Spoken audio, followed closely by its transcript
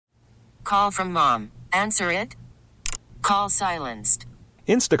Call from mom. Answer it. Call silenced.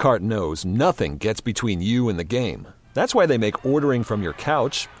 Instacart knows nothing gets between you and the game. That's why they make ordering from your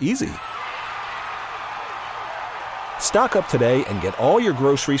couch easy. Stock up today and get all your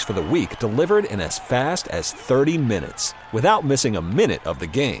groceries for the week delivered in as fast as 30 minutes without missing a minute of the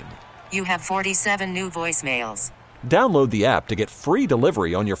game. You have 47 new voicemails. Download the app to get free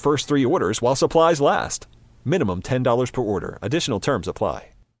delivery on your first 3 orders while supplies last. Minimum $10 per order. Additional terms apply.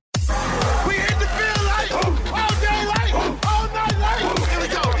 We hit the field like all day like all night like. Here we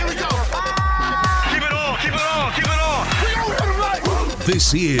go. Keep it on. We don't hit 'em like.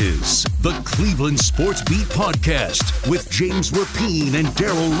 This is the Cleveland Sports Beat Podcast with James Rapien and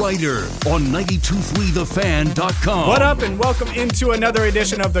Daryl Ruiter on 923thefan.com. What up, and welcome into another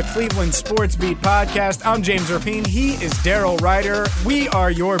edition of the Cleveland Sports Beat Podcast. I'm James Rapien. He is Daryl Ruiter. We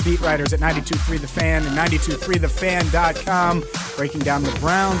are your beat writers at 923 The Fan and 923thefan.com, breaking down the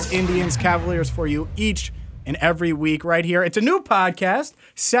Browns, Indians, Cavaliers for you each and every week right here. It's a new podcast,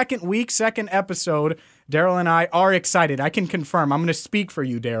 second week, second episode. Daryl and I are excited. I can confirm. I'm going to speak for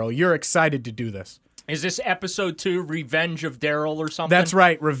you, Daryl. You're excited to do this. Is this episode 2, Revenge of Daryl or something? That's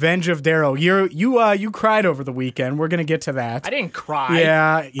right, Revenge of Daryl. You cried over the weekend. We're going to get to that. I didn't cry.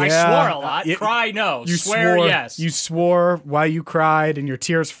 Yeah. I swore a lot. Cry, no. You Swear, swore, yes. You swore while you cried, and your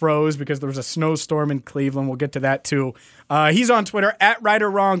tears froze because there was a snowstorm in Cleveland. We'll get to that, too. He's on Twitter, at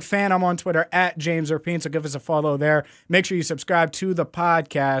RighterWrongFan. I'm on Twitter, at James Rapien, so give us a follow there. Make sure you subscribe to the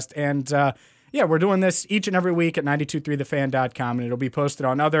podcast, and yeah, we're doing this each and every week at 923thefan.com, and it'll be posted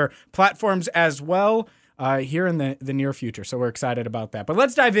on other platforms as well here in the near future. So we're excited about that. But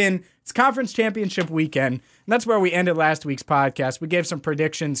let's dive in. It's Conference Championship weekend, and that's where we ended last week's podcast. We gave some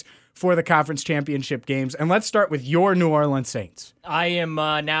predictions for the Conference Championship games, and let's start with your New Orleans Saints. I am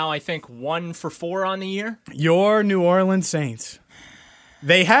now, I think, 1 for 4 on the year. Your New Orleans Saints.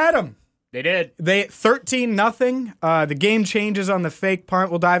 They had them. They did. They 13-0. The game changes on the fake punt.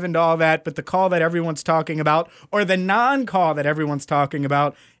 We'll dive into all that. But the call that everyone's talking about, or the non-call that everyone's talking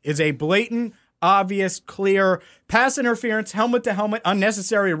about, is a blatant, obvious, clear pass interference, helmet to helmet,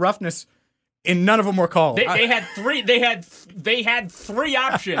 unnecessary roughness, and none of them were called. They had three. They had 3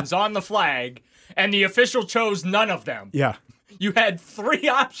 options on the flag, and the official chose none of them. Yeah. You had 3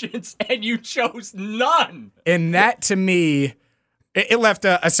 options, and you chose none. And that, to me, it left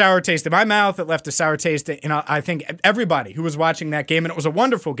a sour taste in my mouth. It left a sour taste in, I think, everybody who was watching that game, and it was a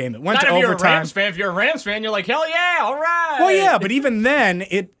wonderful game. It went Not to if overtime. you're a Rams fan. If you're a Rams fan, you're like, hell yeah, all right. Well, yeah, but even then,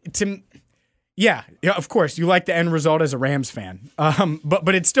 yeah, of course, you like the end result as a Rams fan.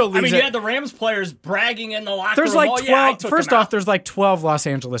 But it still leaves. I mean, you had the Rams players bragging in the locker there's room. Like 12. Yeah, I took first them off, out. there's like 12 Los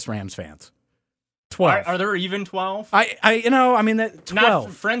Angeles Rams fans. 12. Are there even 12? I mean, that 12.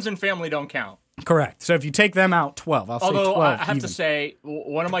 Not friends and family don't count. Correct. So if you take them out, 12. I'll say 12. Although I have even. to say,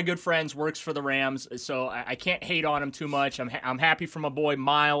 one of my good friends works for the Rams, so I can't hate on him too much. I'm happy for my boy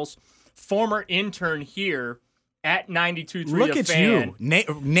Miles, former intern here at 92.3 Look The at Fan.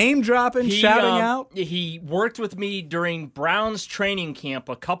 you. Name dropping, shouting out. He worked with me during Browns training camp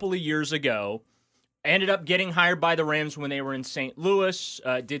a couple of years ago. Ended up getting hired by the Rams when they were in St. Louis.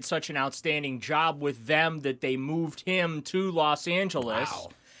 Did such an outstanding job with them that they moved him to Los Angeles. Wow.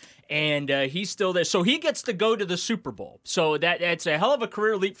 And he's still there. So he gets to go to the Super Bowl. So that's a hell of a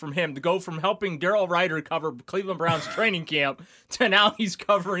career leap from him to go from helping Daryl Ruiter cover Cleveland Browns training camp to now he's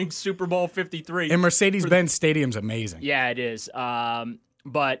covering Super Bowl 53. And Mercedes-Benz Stadium's amazing. Yeah, it is.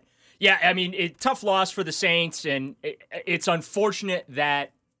 But, yeah, I mean, tough loss for the Saints, and it's unfortunate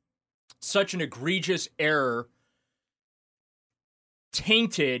that such an egregious error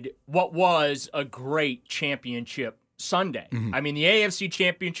tainted what was a great championship Sunday. Mm-hmm. I mean, the AFC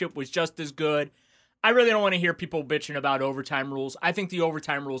Championship was just as good. I really don't want to hear people bitching about overtime rules. I think the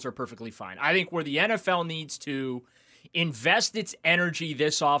overtime rules are perfectly fine. I think where the NFL needs to invest its energy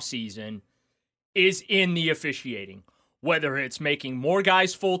this offseason is in the officiating, whether it's making more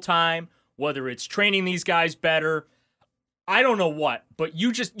guys full-time, whether it's training these guys better. I don't know what, but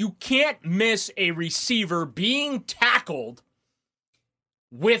you can't miss a receiver being tackled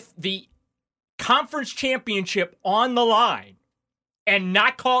with the conference championship on the line and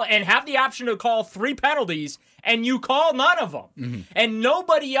not call and have the option to call 3 penalties and you call none of them. Mm-hmm. And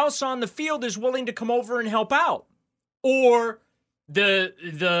nobody else on the field is willing to come over and help out. Or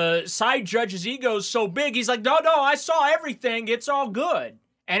the side judge's ego is so big, he's like, no, I saw everything. It's all good.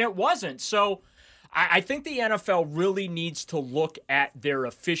 And it wasn't. So I think the NFL really needs to look at their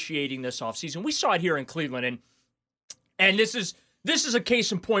officiating this offseason. We saw it here in Cleveland, and this is a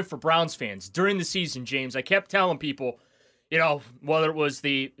case in point for Browns fans. During the season, James, I kept telling people, whether it was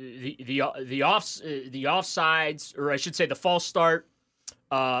the offsides, or I should say the false start,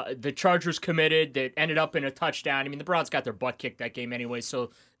 the Chargers committed that ended up in a touchdown. I mean, the Browns got their butt kicked that game anyway, so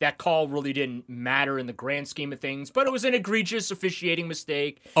that call really didn't matter in the grand scheme of things. But it was an egregious officiating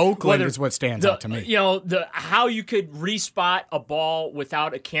mistake. Oakland is what stands out to me. You know, how you could respot a ball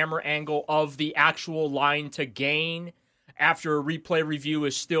without a camera angle of the actual line to gain after a replay review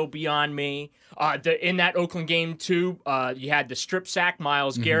is still beyond me. In that Oakland game, too, you had the strip sack.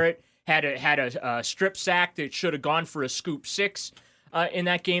 Myles Garrett had a strip sack that should have gone for a scoop six in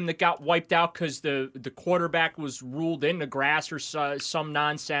that game that got wiped out because the quarterback was ruled in the grass or some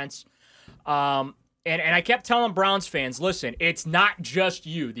nonsense. And I kept telling Browns fans, listen, it's not just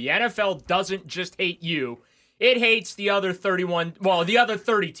you. The NFL doesn't just hate you. It hates the other 30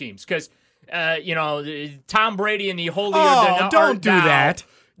 teams because, Tom Brady and the holier don't do that.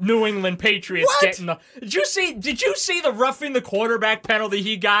 New England Patriots What? getting the. Did you see the roughing the quarterback penalty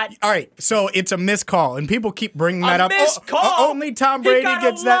he got? All right, so it's a missed call, and people keep bringing that up. Missed call. Only Tom Brady gets He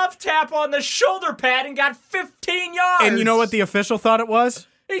got a that. love tap on the shoulder pad and got 15 yards. And you know what the official thought it was?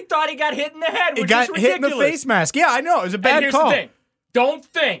 He thought he got hit in the head, which It got is ridiculous. hit in the face mask. Yeah, I know. It was a bad and here's call. the thing. Don't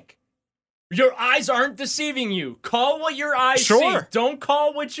think. Your eyes aren't deceiving you. Call what your eyes Sure. see. Don't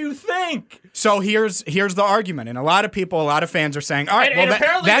call what you think. So here's the argument, and a lot of fans are saying, all right, And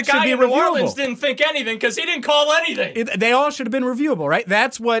apparently that the should guy be in New Orleans reviewable. didn't think anything because he didn't call anything. They all should have been reviewable, right?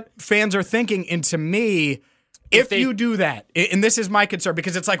 That's what fans are thinking. And to me, if you do that, and this is my concern,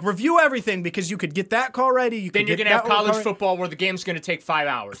 because it's like review everything because you could get that call right. Then you're going to have college football where the game's going to take 5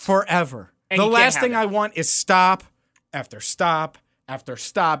 hours. Forever. And the you can't last have thing it. I want is stop after stop after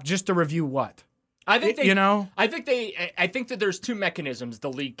stop just to review what? I think I think that there's two mechanisms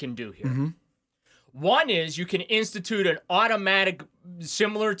the league can do here. Mm-hmm. One is you can institute an automatic,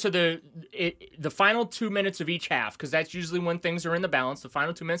 similar to the final 2 minutes of each half, because that's usually when things are in the balance. The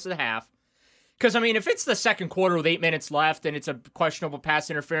final 2 minutes of the half. Because I mean, if it's the second quarter with 8 minutes left and it's a questionable pass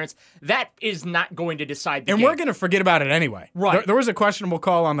interference, that is not going to decide the game. And we're going to forget about it anyway. Right. There was a questionable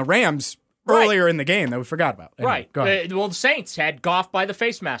call on the Rams earlier in the game that we forgot about. Anyway, Right. Go ahead. Well, the Saints had Goff by the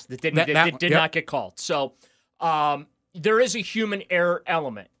face mask that did not get called. So there is a human error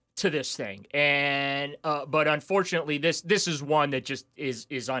element to this thing, and but unfortunately, this is one that just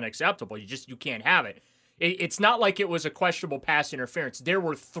is unacceptable. You can't have it. It's not like it was a questionable pass interference. There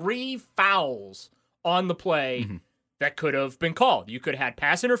were 3 fouls on the play that could have been called. You could have had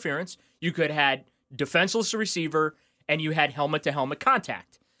pass interference, you could have had defenseless receiver, and you had helmet-to-helmet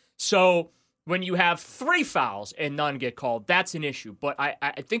contact. So when you have 3 fouls and none get called, that's an issue. But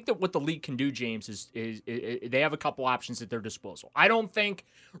I think that what the league can do, James, is they have a couple options at their disposal. I don't think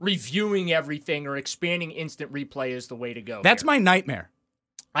reviewing everything or expanding instant replay is the way to go. That's my nightmare.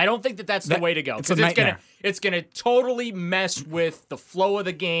 I don't think that's the way to go. It's a Because nightmare. it's gonna totally mess with the flow of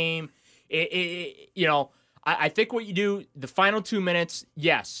the game. I think what you do, the final 2 minutes,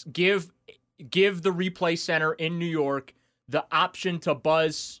 yes, give the replay center in New York the option to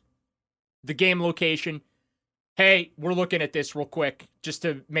buzz the game location. Hey, we're looking at this real quick just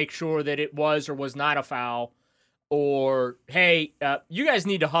to make sure that it was or was not a foul. Or, hey, you guys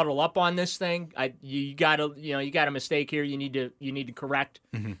need to huddle up on this thing. You got a mistake here. You need to correct.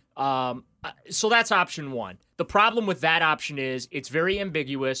 So that's option one. The problem with that option is it's very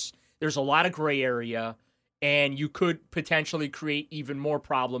ambiguous. There's a lot of gray area, and you could potentially create even more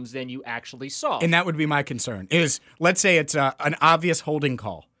problems than you actually solve. And that would be my concern. Is let's say it's an obvious holding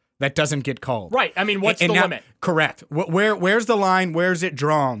call that doesn't get called. Right. I mean, what's the limit? Correct. Where's the line? Where's it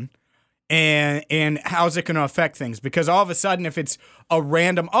drawn? And how's it going to affect things? Because all of a sudden, if it's a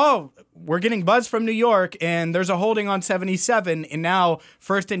random, we're getting buzz from New York, and there's a holding on 77, and now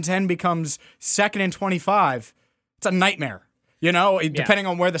 1st and 10 becomes 2nd and 25, it's a nightmare. Depending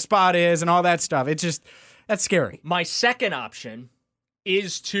on where the spot is and all that stuff. It's just, that's scary. My second option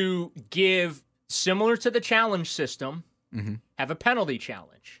is to give, similar to the challenge system, have a penalty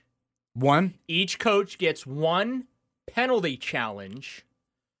challenge. One? Each coach gets 1 penalty challenge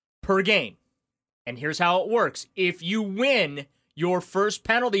per game. And here's how it works. If you win your first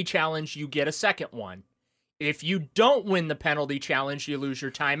penalty challenge, you get a second one. If you don't win the penalty challenge, you lose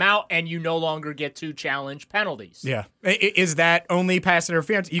your timeout, and you no longer get 2 challenge penalties. Yeah. Is that only pass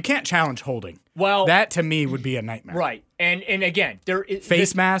interference? You can't challenge holding. Well, that to me would be a nightmare. Right. And again, there is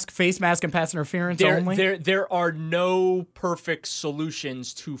face mask and pass interference only. There are no perfect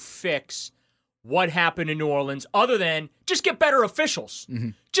solutions to fix what happened in New Orleans other than just get better officials.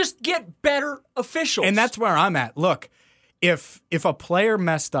 Just get better officials. And that's where I'm at. Look, if a player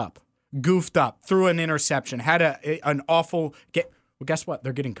messed up, goofed up, threw an interception, had an awful well, guess what?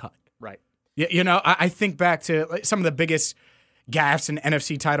 They're getting cut. Right. I think back to some of the biggest gaffes in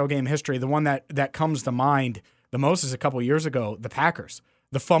NFC title game history. The one that comes to mind the most is a couple years ago, the Packers.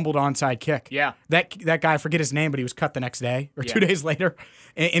 the fumbled onside kick. Yeah. That guy, I forget his name, but he was cut the next day or 2 days later.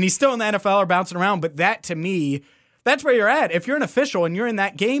 And he's still in the NFL or bouncing around. But that, to me, that's where you're at. If you're an official and you're in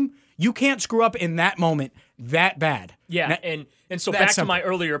that game, you can't screw up in that moment that bad. Yeah, and so back to my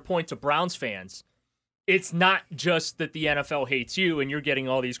earlier point to Browns fans, it's not just that the NFL hates you and you're getting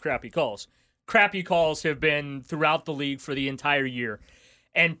all these crappy calls. Crappy calls have been throughout the league for the entire year.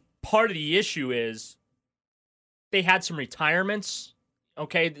 And part of the issue is they had some retirements.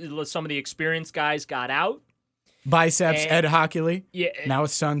 Okay, some of the experienced guys got out. Biceps, Ed Hockley. Yeah, now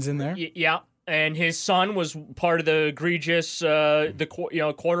his son's in there. Yeah, and his son was part of the egregious.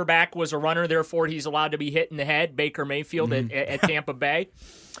 Quarterback was a runner, therefore he's allowed to be hit in the head. Baker Mayfield at Tampa Bay.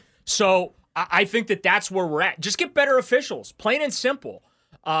 So I think that's where we're at. Just get better officials, plain and simple.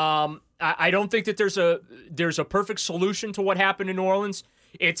 I don't think that there's a perfect solution to what happened in New Orleans.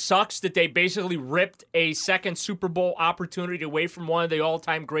 It sucks that they basically ripped a second Super Bowl opportunity away from one of the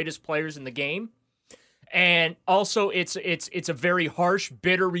all-time greatest players in the game. And also it's a very harsh,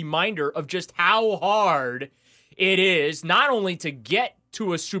 bitter reminder of just how hard it is not only to get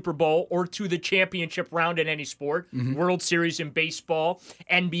to a Super Bowl or to the championship round in any sport, World Series in baseball,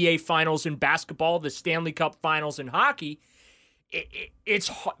 NBA Finals in basketball, the Stanley Cup Finals in hockey. It's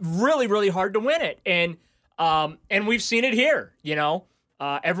really, really hard to win it. And we've seen it here,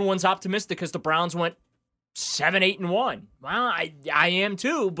 everyone's optimistic because the Browns went 7-8-1. Well, I am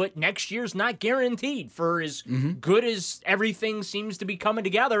too, but next year's not guaranteed for as good as everything seems to be coming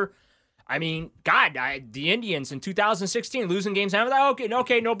together. I mean, God, the Indians in 2016 losing games. I'm like,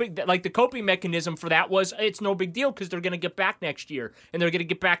 okay, no big. Like the coping mechanism for that was it's no big deal because they're going to get back next year and they're going to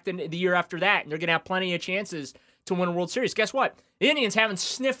get back the year after that, and they're going to have plenty of chances to win a World Series. Guess what? The Indians haven't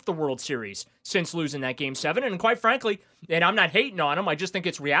sniffed the World Series since losing that Game 7, and quite frankly, and I'm not hating on them, I just think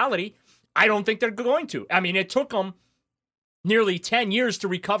it's reality, I don't think they're going to. I mean, it took them nearly 10 years to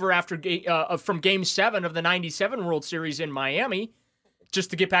recover from Game 7 of the 97 World Series in Miami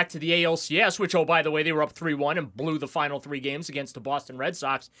just to get back to the ALCS, which, oh, by the way, they were up 3-1 and blew the final 3 games against the Boston Red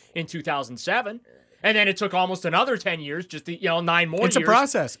Sox in 2007. And then it took almost another 10 years, just 9 more years. It's a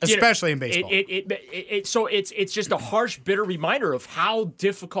process, especially in baseball. So it's just a harsh, bitter reminder of how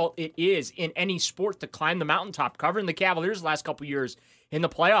difficult it is in any sport to climb the mountaintop. Covering the Cavaliers the last couple years in the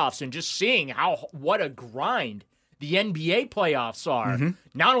playoffs and just seeing what a grind the NBA playoffs are.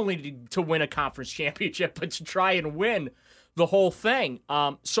 Not only to win a conference championship, but to try and win the whole thing.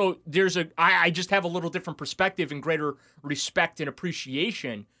 So I just have a little different perspective and greater respect and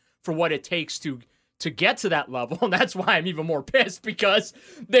appreciation for what it takes to get to that level. And that's why I'm even more pissed because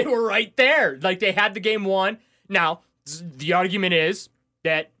they were right there. Like they had the game won. Now, the argument is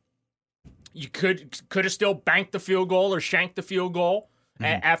that you could have still banked the field goal or shanked the field goal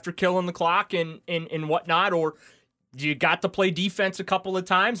after killing the clock and whatnot, or you got to play defense a couple of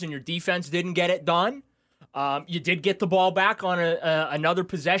times and your defense didn't get it done. You did get the ball back on another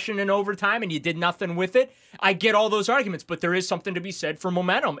possession in overtime, and you did nothing with it. I get all those arguments, but there is something to be said for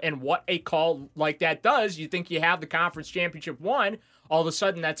momentum. And what a call like that does, you think you have the conference championship won, all of a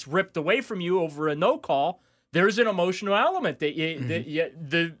sudden that's ripped away from you over a no call. There's an emotional element that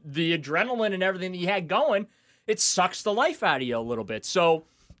the adrenaline and everything that you had going, it sucks the life out of you a little bit. So,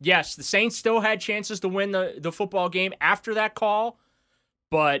 yes, the Saints still had chances to win the football game after that call,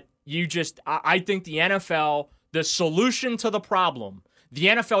 but I think the NFL, the solution to the problem, the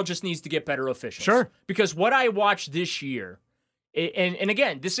NFL just needs to get better officials. Sure. Because what I watched this year, and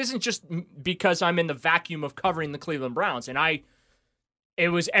again, this isn't just because I'm in the vacuum of covering the Cleveland Browns, and it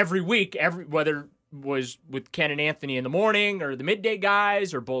was every week, whether it was with Ken and Anthony in the morning, or the midday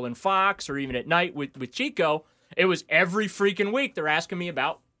guys, or Bull and Fox, or even at night with Chico, it was every freaking week they're asking me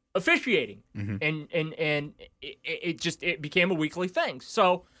about officiating, and it became a weekly thing.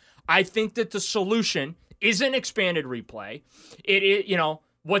 So I think that the solution is an expanded replay.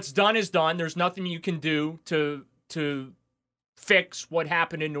 What's done is done. There's nothing you can do to fix what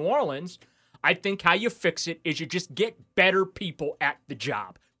happened in New Orleans. I think how you fix it is you just get better people at the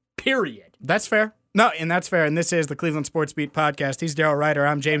job, period. That's fair. No, and that's fair. And this is the Cleveland Sports Beat podcast. He's Daryl Ruiter.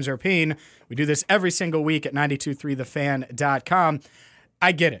 I'm James Rapien. We do this every single week at 923thefan.com.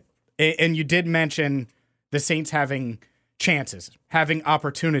 I get it. And you did mention the Saints having chances, having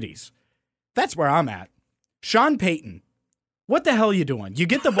opportunities. That's where I'm at. Sean Payton, what the hell are you doing? You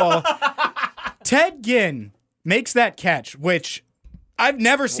get the ball. Ted Ginn makes that catch, which I've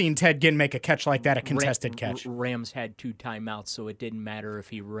never seen Ted Ginn make a catch like that, a contested catch. Rams had 2 timeouts, so it didn't matter if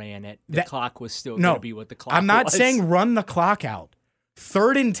he ran it. The clock was still going to be what the clock was. I'm not saying run the clock out.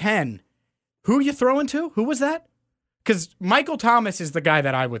 3rd and 10. Who are you throwing to? Who was that? because Michael Thomas is the guy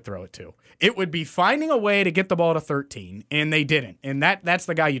that I would throw it to. It would be finding a way to get the ball to 13, and they didn't. And that's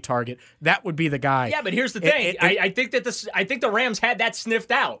the guy you target. That would be the guy. Yeah, but here's the thing. I think the Rams had that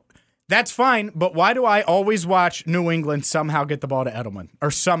sniffed out. That's fine, but why do I always watch New England somehow get the ball to Edelman or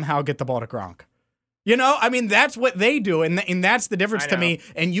somehow get the ball to Gronk? You know, I mean, that's what they do, and that's the difference to me.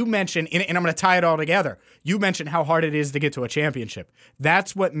 And you mentioned, and I'm going to tie it all together, you mentioned how hard it is to get to a championship.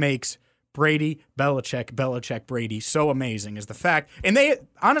 That's what makes Brady, Belichick, Brady so amazing is the fact. And they,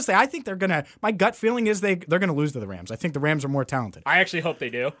 honestly, I think they're going to, my gut feeling is they're going to lose to the Rams. I think the Rams are more talented. I actually hope they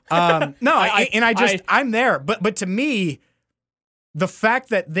do. I'm there. But to me, the fact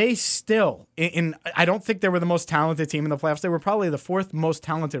that they still, I don't think they were the most talented team in the playoffs. They were probably the fourth most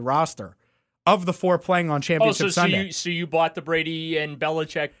talented roster of the four playing on Championship Sunday. So you bought the Brady and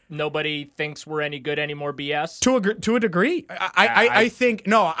Belichick, nobody thinks we're any good anymore BS? To a degree. I think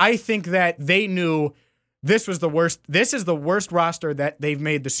that they knew this was the worst. This is the worst roster that they've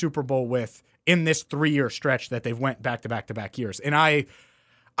made the Super Bowl with in this 3-year stretch that they've went back-to-back years. And I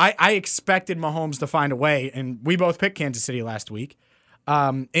expected Mahomes to find a way, and we both picked Kansas City last week,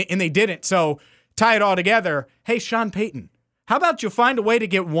 and they didn't. So tie it all together. Hey, Sean Payton, how about you find a way to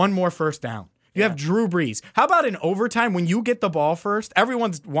get one more first down? You have Drew Brees. How about in overtime when you get the ball first?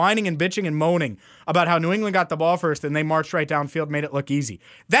 Everyone's whining and bitching and moaning about how New England got the ball first and they marched right downfield, made it look easy.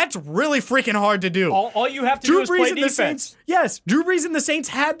 That's really freaking hard to do. All you have to do is play defense. Yes, Drew Brees and the Saints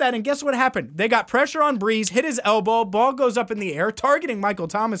had that, and guess what happened? They got pressure on Brees, hit his elbow, ball goes up in the air, targeting Michael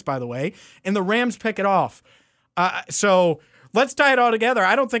Thomas, by the way, and the Rams pick it off. So let's tie it all together.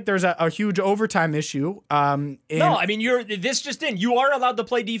 I don't think there's a huge overtime issue. No, I mean, you are allowed to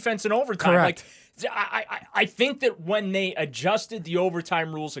play defense in overtime. Correct. I think that when they adjusted the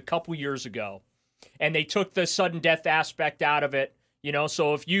overtime rules a couple years ago and they took the sudden death aspect out of it,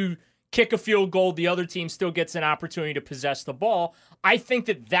 so if you kick a field goal, the other team still gets an opportunity to possess the ball. I think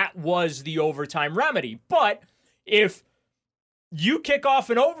that was the overtime remedy. But if you kick off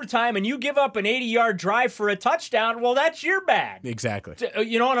in overtime and you give up an 80-yard drive for a touchdown, well, that's your bad. Exactly.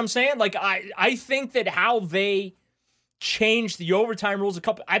 You know what I'm saying? Like, I think that how they changed the overtime rules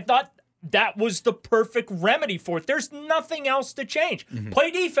I thought that was the perfect remedy for it. There's nothing else to change. Mm-hmm.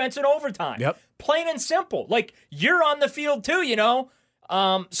 Play defense in overtime. Yep. Plain and simple. Like, you're on the field too,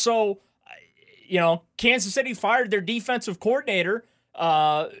 Kansas City fired their defensive coordinator,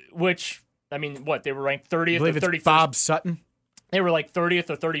 which, I mean, they were ranked 30th or 31st? Bob Sutton. They were like 30th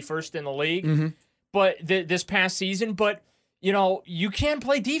or 31st in the league, mm-hmm. but this past season. But, you can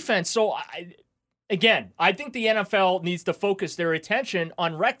play defense. So, I think the NFL needs to focus their attention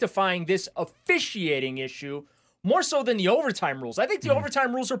on rectifying this officiating issue more so than the overtime rules. I think the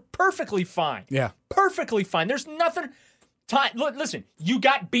overtime rules are perfectly fine. Yeah. Perfectly fine. There's nothing. Listen, you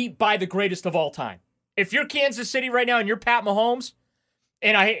got beat by the greatest of all time. If you're Kansas City right now and you're Pat Mahomes,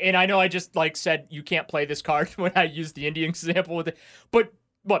 and I know I just said you can't play this card when I used the Indian example with it, but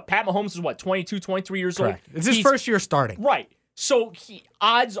Pat Mahomes is 22, 23 years Correct. old? It's his first year starting. Right. So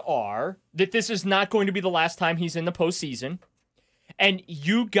odds are that this is not going to be the last time he's in the postseason, and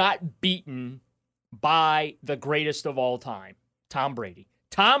you got beaten by the greatest of all time, Tom Brady.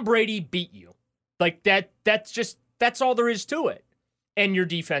 Tom Brady beat you. Like that. That's all there is to it. And your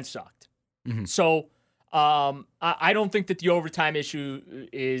defense sucked. Mm-hmm. So I don't think that the overtime issue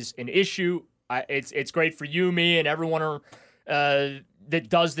is an issue. It's great for you, me, and everyone that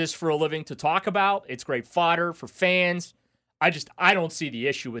does this for a living to talk about. It's great fodder for fans. I don't see the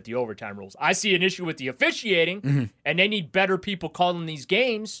issue with the overtime rules. I see an issue with the officiating, mm-hmm. and they need better people calling these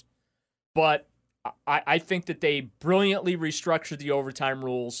games. But I think that they brilliantly restructured the overtime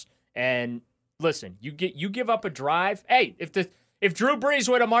rules. And listen, you give up a drive. Hey, if Drew Brees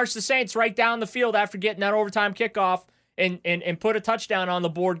would have marched the Saints right down the field after getting that overtime kickoff and put a touchdown on the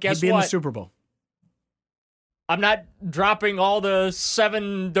board, guess what? He'd be in the Super Bowl. I'm not dropping all the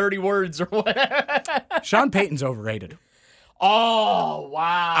 7 dirty words or whatever. Sean Payton's overrated. Oh,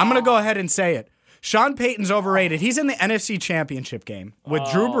 wow. I'm going to go ahead and say it. Sean Payton's overrated. He's in the NFC Championship game with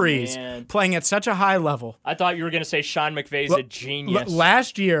Drew Brees playing at such a high level. I thought you were going to say Sean McVay's a genius.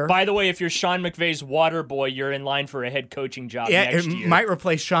 Last year. By the way, if you're Sean McVay's water boy, you're in line for a head coaching job next year. It might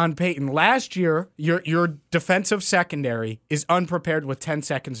replace Sean Payton. Last year, your defensive secondary is unprepared with 10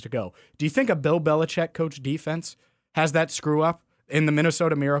 seconds to go. Do you think a Bill Belichick coach defense has that screw up in the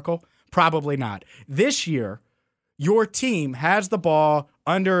Minnesota Miracle? Probably not. This year, your team has the ball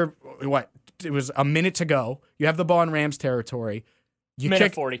under, it was a minute to go. You have the ball in Rams territory.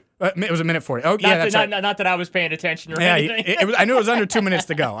 Minute 40. It was a minute 40. Oh, yeah, that's right. Not that I was paying attention or anything. I knew it was under 2 minutes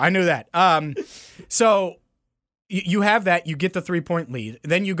to go. I knew that. So you have that. You get the 3-point lead.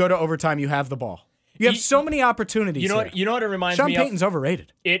 Then you go to overtime. You have the ball. You have so many opportunities. You know what it reminds me of? Sean Payton's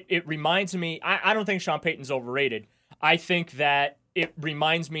overrated. It reminds me. I don't think Sean Payton's overrated. I think that it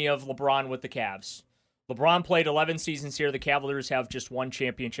reminds me of LeBron with the Cavs. LeBron played 11 seasons here. The Cavaliers have just one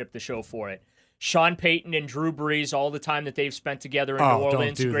championship to show for it. Sean Payton and Drew Brees, all the time that they've spent together in New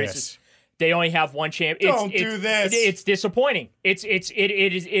Orleans, don't do this. They only have one champ. Don't do this. It's disappointing. It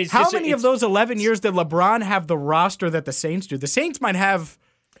is. How many of those 11 years did LeBron have the roster that the Saints do? The Saints might have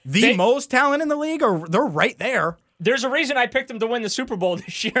the most talent in the league, or they're right there. There's a reason I picked them to win the Super Bowl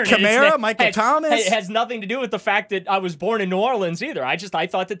this year. Kamara, Michael Thomas. It has nothing to do with the fact that I was born in New Orleans either. I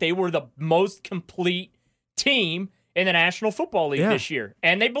thought that they were the most complete team in the National Football League this year,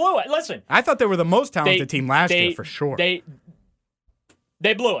 and they blew it. Listen, I thought they were the most talented team last year for sure. They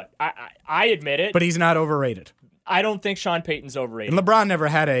blew it. I admit it. But he's not overrated. I don't think Sean Payton's overrated. And LeBron never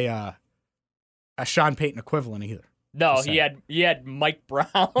had a Sean Payton equivalent either. No, he had Mike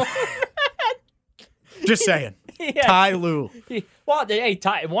Brown. Just saying. Ty Lue.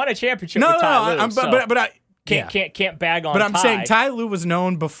 Ty won a championship with Ty Lue. But I can't bag on. But I'm Ty. saying Ty Lue was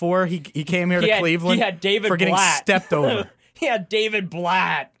known before he came here to Cleveland. He had David for getting Blatt. stepped over. He had David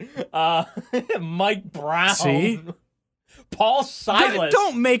Blatt, Mike Brown. See? Paul Silas.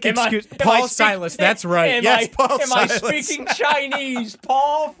 Don't make excuses. Paul Silas, that's right. Yes, Paul Silas. Am I speaking Chinese?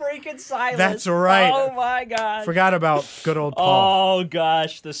 Paul freaking Silas. That's right. Oh, my God. Forgot about good old Paul. Oh,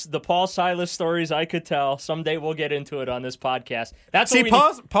 gosh. The Paul Silas stories I could tell. Someday we'll get into it on this podcast.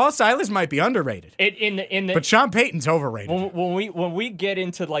 Paul Silas might be underrated. But Sean Payton's overrated. When we get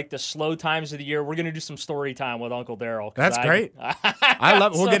into like the slow times of the year, we're going to do some story time with Uncle Daryl. That's great. I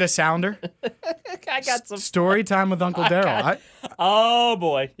love it. We'll get a sounder. I got some story time with Uncle Daryl. Oh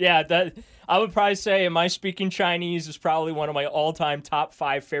boy, yeah. I would probably say, "Am I speaking Chinese?" is probably one of my all-time top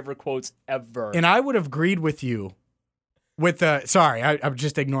 5 favorite quotes ever. And I would have agreed with you with the. Sorry, I'm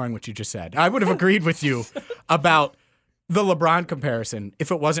just ignoring what you just said. I would have agreed with you about the LeBron comparison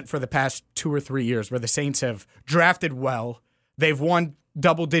if it wasn't for the past 2 or 3 years where the Saints have drafted well, they've won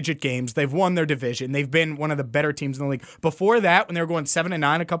double-digit games, they've won their division, they've been one of the better teams in the league. Before that, when they were going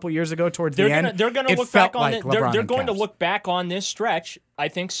 7-9 a couple years ago, towards the end, they're going to look back on they're going to look back on this stretch. I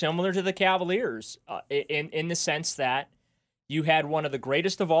think similar to the Cavaliers, in the sense that you had one of the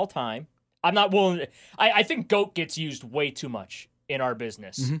greatest of all time. I'm not willing. I think GOAT gets used way too much in our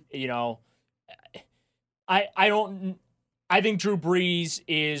business. Mm-hmm. You know, I don't. I think Drew Brees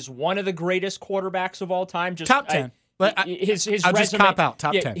is one of the greatest quarterbacks of all time. Just top 10. His I'll resume, just cop out,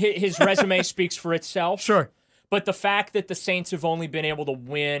 top 10. His resume speaks for itself. Sure. But the fact that the Saints have only been able to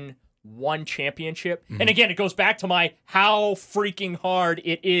win one championship, and again, it goes back to my how freaking hard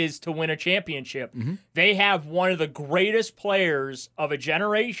it is to win a championship. They have one of the greatest players of a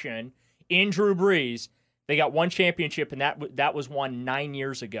generation in Drew Brees. They got one championship, and that was won 9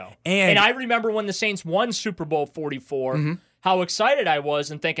 years ago. And I remember when the Saints won Super Bowl 44, how excited I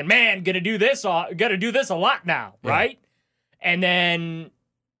was and thinking, man, gonna do this a lot now, right? And then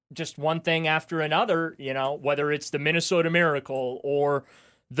just one thing after another, you know, whether it's the Minnesota Miracle or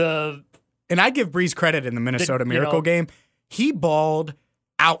the... And I give Brees credit in the Minnesota Miracle game. He balled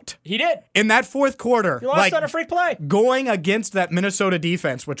out. He did. In that fourth quarter. He lost on a freak play. Going against that Minnesota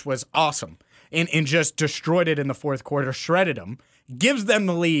defense, which was awesome, and just destroyed it in the fourth quarter, shredded them, gives them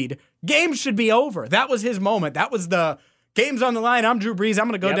the lead. Game should be over. That was his moment. That was the... Game's on the line. I'm Drew Brees. I'm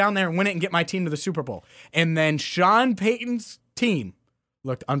going to go down there and win it and get my team to the Super Bowl. And then Sean Payton's team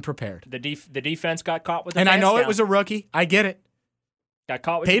looked unprepared. The defense got caught with the And I know down. it was a rookie. I get it. Got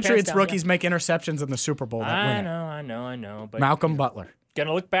caught with Patriots the rookies make interceptions in the Super Bowl. I know. But Malcolm Butler.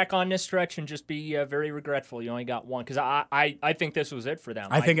 Gonna look back on this stretch and just be very regretful you only got one, because I think this was it for them.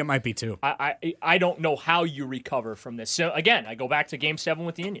 I think it might be too. I don't know how you recover from this. So again, I go back to Game 7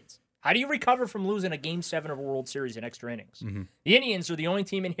 with the Indians. How do you recover from losing a Game 7 of a World Series in extra innings? The Indians are the only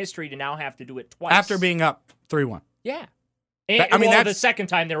team in history to now have to do it twice. After being up 3-1. Yeah. That's the second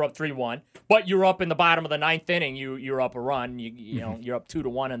time they were up 3-1, but you're up in the bottom of the ninth inning. You're up a run. You know you're up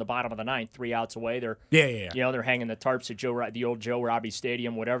 2-1 in the bottom of the ninth, 3 outs away. They're You know they're hanging the tarps at the old Joe Robbie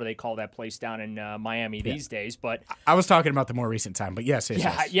Stadium, whatever they call that place down in Miami these days. But I was talking about the more recent time. But yes.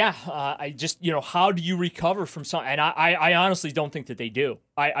 I just how do you recover from something? And I honestly don't think that they do.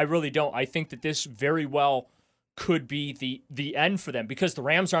 I really don't. I think that this very well could be the end for them, because the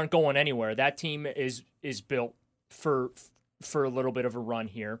Rams aren't going anywhere. That team is built for a little bit of a run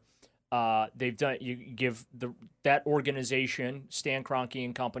here. They've done. You give that organization, Stan Kroenke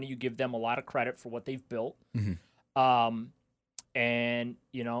and company, you give them a lot of credit for what they've built. And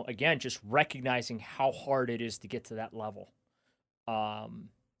again, just recognizing how hard it is to get to that level.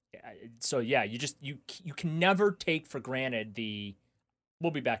 So yeah, you can never take for granted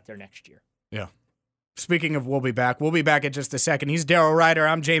we'll be back there next year. Yeah. Speaking of we'll be back in just a second. He's Daryl Ruiter.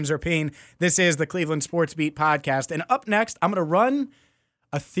 I'm James Rapien. This is the Cleveland Sports Beat podcast. And up next, I'm going to run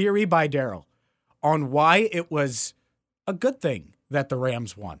a theory by Daryl on why it was a good thing that the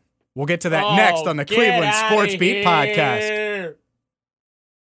Rams won. We'll get to that next on the Cleveland Sports Beat podcast.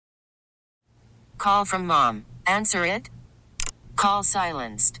 Call from mom. Answer it. Call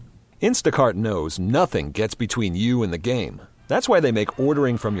silenced. Instacart knows nothing gets between you and the game. That's why they make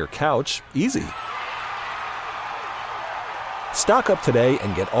ordering from your couch easy. Stock up today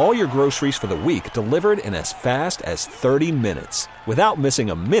and get all your groceries for the week delivered in as fast as 30 minutes without missing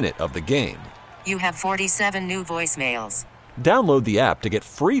a minute of the game. You have 47 new voicemails. Download the app to get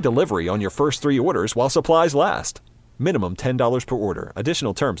free delivery on your first 3 orders while supplies last. Minimum $10 per order.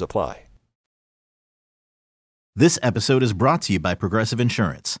 Additional terms apply. This episode is brought to you by Progressive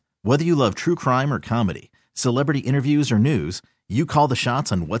Insurance. Whether you love true crime or comedy, celebrity interviews or news, you call the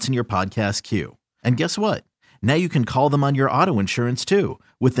shots on what's in your podcast queue. And guess what? Now you can call them on your auto insurance too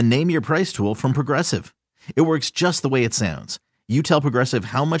with the Name Your Price tool from Progressive. It works just the way it sounds. You tell Progressive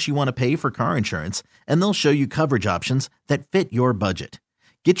how much you want to pay for car insurance, and they'll show you coverage options that fit your budget.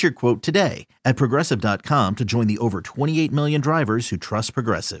 Get your quote today at Progressive.com to join the over 28 million drivers who trust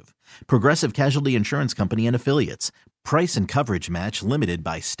Progressive. Progressive Casualty Insurance Company and Affiliates. Price and coverage match limited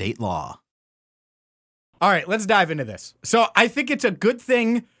by state law. All right, let's dive into this. So I think it's a good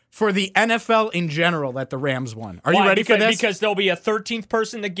thing for the NFL in general that the Rams won. Are you ready for this? Because there'll be a 13th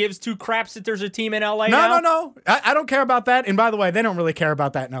person that gives two craps that there's a team in LA now? No. I don't care about that. And by the way, they don't really care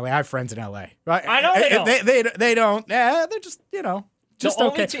about that in LA. I have friends in LA. Right? I know they don't. They don't. They're just, just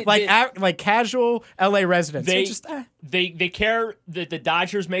okay. Like casual LA residents. They care that the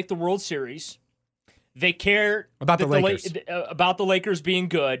Dodgers make the World Series. They care about the Lakers. About the Lakers being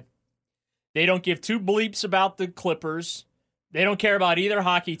good. They don't give two bleeps about the Clippers. They don't care about either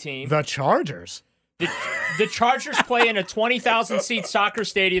hockey team. The Chargers. The Chargers play in a 20,000-seat soccer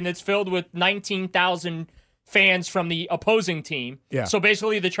stadium that's filled with 19,000 fans from the opposing team. Yeah. So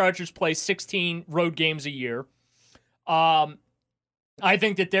basically, the Chargers play 16 road games a year. I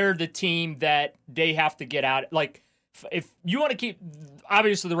think that they're the team that they have to get out. Like, if you want to keep,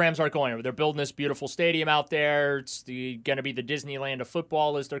 obviously the Rams aren't going over. They're building this beautiful stadium out there. It's going to be the Disneyland of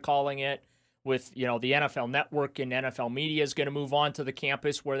football, as they're calling it. With, the NFL Network and NFL media is going to move on to the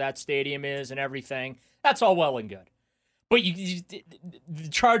campus where that stadium is and everything. That's all well and good. But the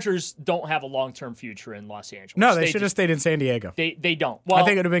Chargers don't have a long-term future in Los Angeles. No, they should have stayed in San Diego. They don't. Well, I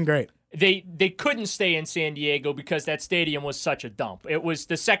think it would have been great. They couldn't stay in San Diego because that stadium was such a dump. It was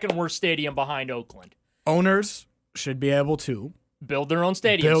the second worst stadium behind Oakland. Owners should be able to build their own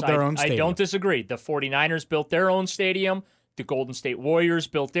stadiums. I don't disagree. The 49ers built their own stadium. The Golden State Warriors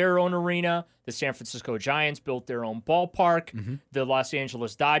built their own arena. The San Francisco Giants built their own ballpark. Mm-hmm. The Los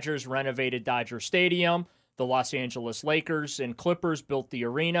Angeles Dodgers renovated Dodger Stadium. The Los Angeles Lakers and Clippers built the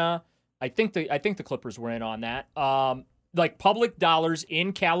arena. I think the Clippers were in on that. Like public dollars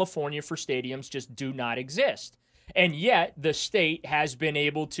in California for stadiums just do not exist. And yet the state has been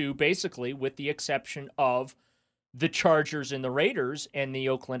able to basically, with the exception of the Chargers and the Raiders and the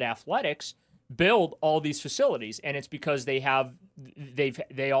Oakland Athletics, build all these facilities, and it's because they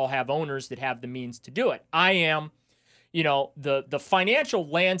all have owners that have the means to do it. The financial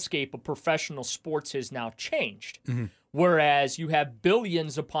landscape of professional sports has now changed. Mm-hmm. Whereas you have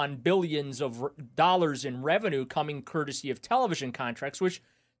billions upon billions of dollars in revenue coming courtesy of television contracts, which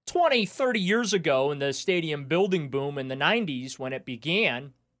 20, 30 years ago in the stadium building boom in the 90s when it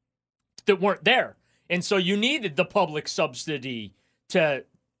began, that weren't there. And so you needed the public subsidy to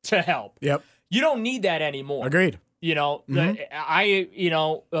help. Yep. You don't need that anymore. Agreed. I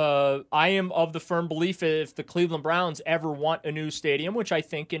am of the firm belief if the Cleveland Browns ever want a new stadium, which I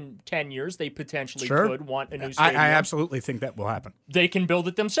think in 10 years they potentially could want a new stadium. I absolutely think that will happen. They can build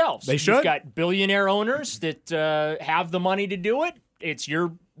it themselves. They should. You've got billionaire owners that have the money to do it. It's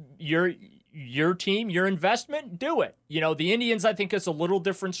your team, your investment. Do it. The Indians, I think, is a little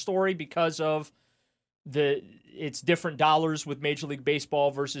different story because of it's different dollars with Major League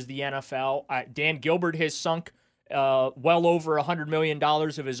Baseball versus the NFL. Dan Gilbert has sunk well over $100 million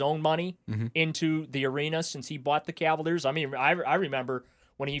of his own money into the arena since he bought the Cavaliers. I mean, I remember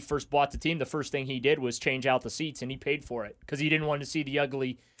when he first bought the team, the first thing he did was change out the seats, and he paid for it because he didn't want to see the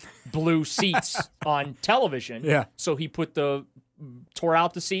ugly blue seats on television. Yeah. So he tore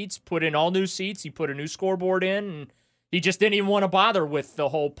out the seats, put in all new seats. He put a new scoreboard in, and he just didn't even want to bother with the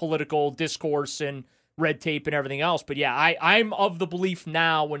whole political discourse and red tape and everything else. But yeah, I'm of the belief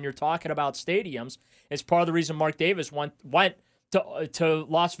now when you're talking about stadiums, it's part of the reason Mark Davis went to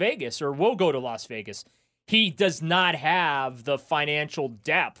Las Vegas or will go to Las Vegas. He does not have the financial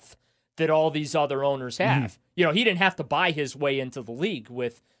depth that all these other owners have. You know, he didn't have to buy his way into the league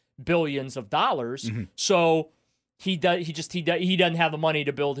with billions of dollars. So he doesn't have the money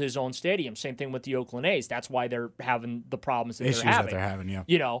to build his own stadium. Same thing with the Oakland A's. That's why they're having the problems that Issues they're having. that they're having, yeah.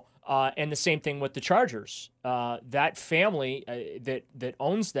 You know, and the same thing with the Chargers. That family that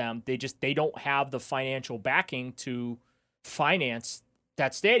owns them, they don't have the financial backing to finance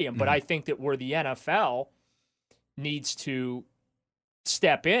that stadium. But I think that where the NFL needs to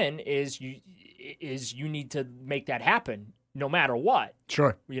step in is you need to make that happen no matter what.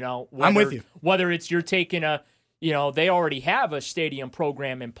 Sure. You know, I'm with you. Whether it's you're taking they already have a stadium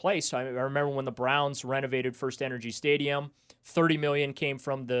program in place. I remember when the Browns renovated First Energy Stadium, $30 million came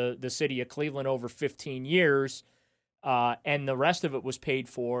from the city of Cleveland over 15 years, and the rest of it was paid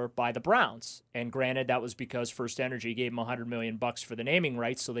for by the Browns. And granted, that was because First Energy gave them $100 million for the naming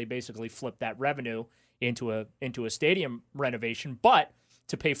rights, so they basically flipped that revenue into a stadium renovation. But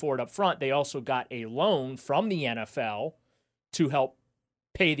to pay for it up front, they also got a loan from the NFL to help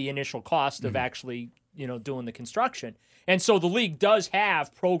pay the initial cost of actually doing the construction. And so the league does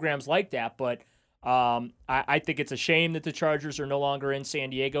have programs like that, but I think it's a shame that the Chargers are no longer in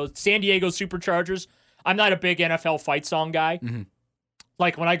San Diego. San Diego Superchargers, I'm not a big NFL fight song guy.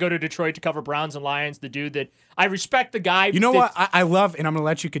 Like when I go to Detroit to cover Browns and Lions, the dude that I respect the guy. You know what? I love, and I'm going to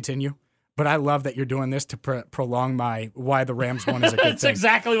let you continue, but I love that you're doing this to prolong why the Rams won is a good That's thing.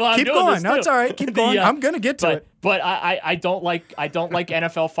 exactly what Keep I'm doing. going. No, it's all right. Keep going. I'm going to get to it. But I don't like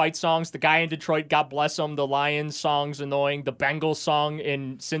NFL fight songs. The guy in Detroit, God bless him, the Lions song's annoying. The Bengals song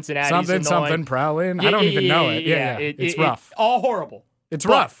in Cincinnati's annoying. Something prowling. I don't even know it. Yeah. It's rough. All horrible. It's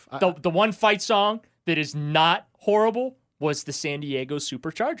rough. The one fight song that is not horrible was the San Diego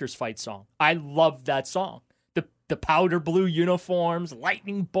Superchargers fight song. I love that song. The powder blue uniforms,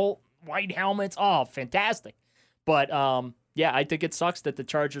 lightning bolt, white helmets. Oh, fantastic. But yeah, I think it sucks that the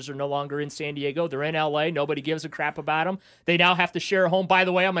Chargers are no longer in San Diego. They're in LA. Nobody gives a crap about them. They now have to share a home. By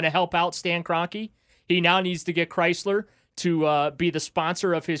the way, I'm going to help out Stan Kroenke. He now needs to get Chrysler to be the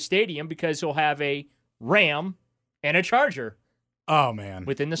sponsor of his stadium because he'll have a Ram and a Charger. Oh, man.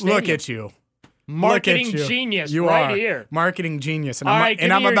 Within the stadium. Look at you. Marketing genius right here. Marketing genius. And All right,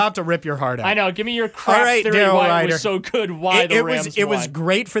 I'm about to rip your heart out. I know. Give me your crap theory Daryl why Ruiter. it was so good, why the Rams won. It was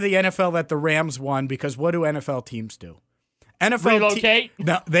great for the NFL that the Rams won because what do NFL teams do? Relocate?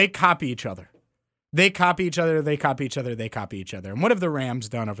 No, they copy each other. They copy each other, they copy each other, they copy each other. And what have the Rams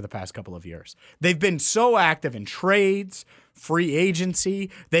done over the past couple of years? They've been so active in trades, free agency.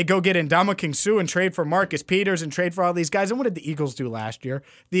 They go get Ndamukong Suh and trade for Marcus Peters and trade for all these guys. And what did the Eagles do last year?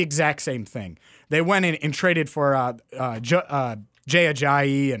 The exact same thing. They went in and traded for Jay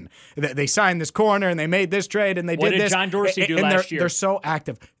Ajayi, and they signed this corner, and they made this trade, and they did this. What did John Dorsey do last year? They're so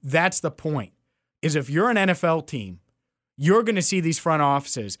active. That's the point, is if you're an NFL team, you're going to see these front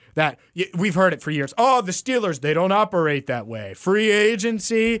offices that we've heard it for years. Oh, the Steelers, they don't operate that way. Free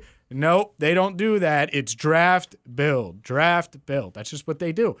agency, nope, they don't do that. It's draft, build, draft, build. That's just what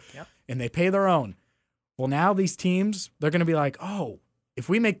they do. Yep. And they pay their own. Well, now these teams, they're going to be like, oh, if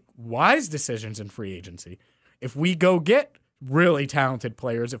we make wise decisions in free agency, if we go get really talented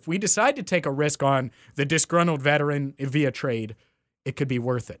players, if we decide to take a risk on the disgruntled veteran via trade, it could be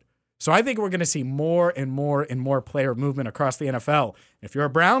worth it. So I think we're going to see more and more and more player movement across the NFL. If you're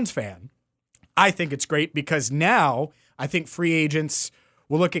a Browns fan, I think it's great because now I think free agents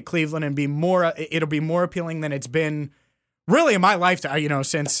will look at Cleveland and it'll be more appealing than it's been really in my lifetime,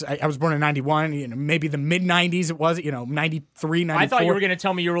 since I was born in 91, maybe the mid-90s it was, 93, 94. I thought you were going to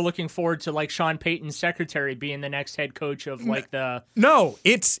tell me you were looking forward to, like, Sean Payton's secretary being the next head coach of, like, the... No,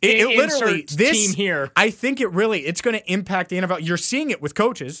 it literally... This team here. I think it's going to impact the NFL. You're seeing it with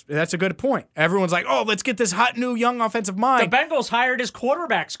coaches. That's a good point. Everyone's like, oh, let's get this hot, new, young offensive mind. The Bengals hired his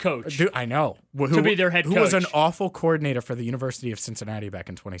quarterback's coach. Dude, I know. To be their head coach. Who was an awful coordinator for the University of Cincinnati back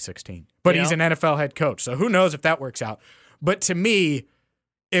in 2016. But he's an NFL head coach, so who knows if that works out. But to me,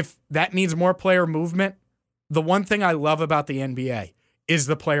 if that needs more player movement, the one thing I love about the NBA is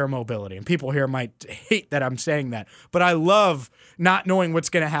the player mobility. And people here might hate that I'm saying that, but I love not knowing what's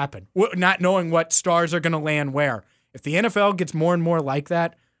going to happen, not knowing what stars are going to land where. If the NFL gets more and more like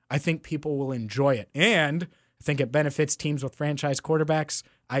that, I think people will enjoy it. And I think it benefits teams with franchise quarterbacks,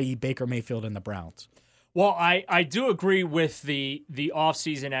 i.e. Baker Mayfield and the Browns. Well, I do agree with the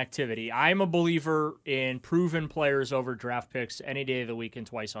offseason activity. I'm a believer in proven players over draft picks any day of the week and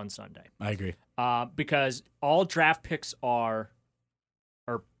twice on Sunday. I agree. Because all draft picks are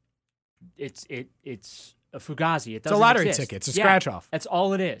it's a fugazi. It's a lottery ticket. It's a scratch off. That's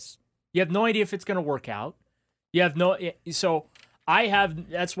all it is. You have no idea if it's going to work out. That's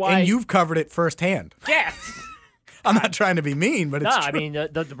why. And you've covered it firsthand. Yeah. I'm not trying to be mean, but it's true. I mean,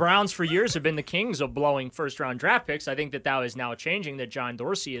 the Browns for years have been the kings of blowing first-round draft picks. I think that is now changing, that John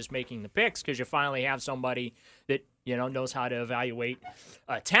Dorsey is making the picks because you finally have somebody that, knows how to evaluate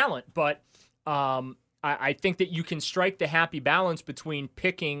talent. But I think that you can strike the happy balance between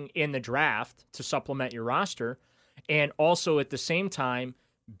picking in the draft to supplement your roster and also at the same time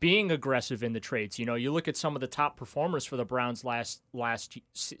being aggressive in the trades. You look at some of the top performers for the Browns last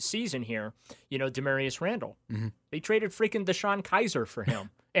season here, Demarius Randall. Mm-hmm. They traded freaking Deshaun Kaiser for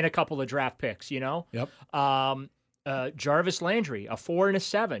him and a couple of draft picks, Yep. Jarvis Landry, a 4 and a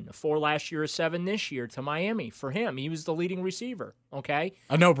 7, a 4 last year, a 7 this year to Miami for him. He was the leading receiver, okay?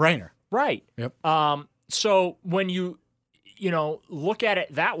 A no-brainer. Right. Yep. So when you look at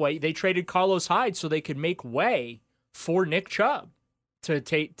it that way, they traded Carlos Hyde so they could make way for Nick Chubb to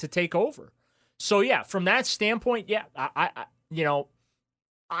take over. So yeah, from that standpoint, yeah, I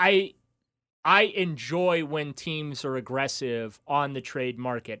enjoy when teams are aggressive on the trade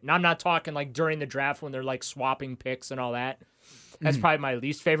market. And I'm not talking like during the draft when they're like swapping picks and all that. That's probably my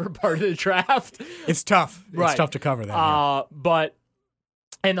least favorite part of the draft. It's tough. Right. It's tough to cover that.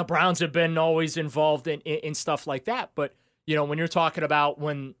 And the Browns have been always involved in stuff like that. But, when you're talking about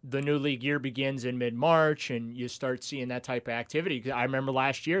when the new league year begins in mid-March and you start seeing that type of activity, I remember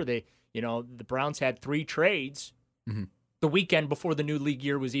last year the Browns had 3 trades the weekend before the new league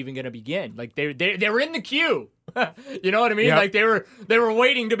year was even going to begin. Like they were in the queue. You know what I mean? Yep. Like they were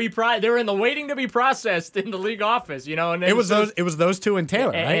waiting to be they were in the waiting to be processed in the league office, and it was those two and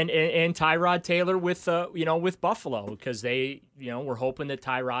Taylor, right? And Tyrod Taylor with with Buffalo, because they, were hoping that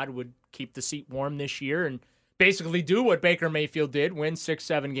Tyrod would keep the seat warm this year and basically do what Baker Mayfield did, win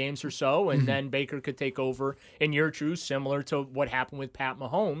 6-7 games or so, and then Baker could take over in year 2, similar to what happened with Pat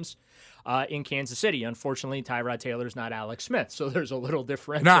Mahomes in Kansas City. Unfortunately, Tyrod Taylor's not Alex Smith, so there's a little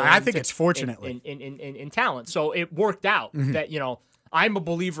difference. No, I think it's fortunately in talent. So it worked out that I'm a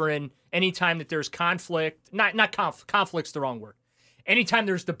believer in anytime that there's conflict. Conflict's the wrong word. Anytime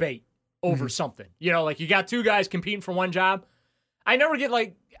there's debate over something, like you got 2 guys competing for one job.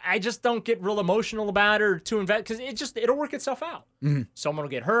 I just don't get real emotional about it or too invested because it'll work itself out. Someone will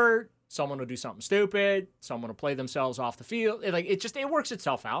get hurt. Someone will do something stupid. Someone will play themselves off the field. It works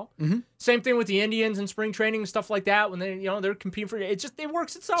itself out. Same thing with the Indians in spring training and stuff like that when they're competing for it. It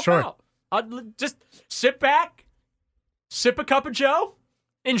works itself out. I'll just sit back, sip a cup of Joe,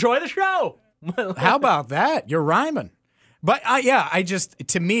 enjoy the show. How about that? You're rhyming. But I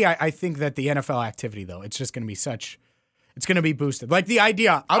think that the NFL activity though, it's just going to be it's going to be boosted. Like the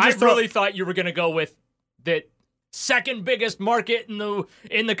idea, I really thought you were going to go with that second biggest market in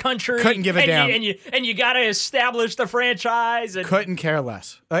the country. Couldn't give a damn. And you got to establish the franchise. And couldn't care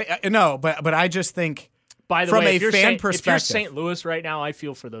less. No, but I just think, by the from way, a fan perspective, if you're St. Louis right now, I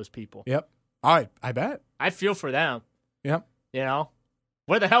feel for those people. Yep. I bet. I feel for them. Yep.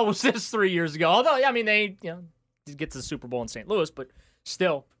 Where the hell was this 3 years ago? Although, they did get to the Super Bowl in St. Louis, but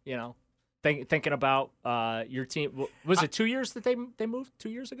still, thinking about your team. Was it 2 years that they moved? 2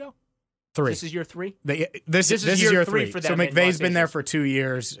 years ago? 3. This is year 3? This is year 3 for them. So McVay's been there for 2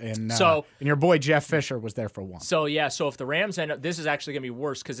 years, and your boy Jeff Fisher was there for 1. So if the Rams end up, this is actually going to be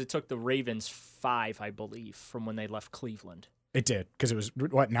worse because it took the Ravens 5, I believe, from when they left Cleveland. It did, because it was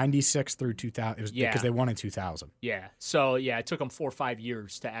 96 through 2000. It was because they won in 2000. Yeah. So it took them 4 or 5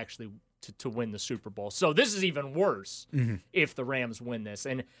 years to actually to win the Super Bowl. So this is even worse if the Rams win this.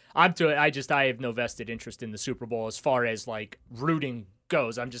 And I have no vested interest in the Super Bowl as far as like rooting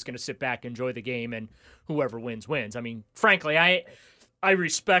goes. I'm just going to sit back, enjoy the game, and whoever wins. I mean, frankly, I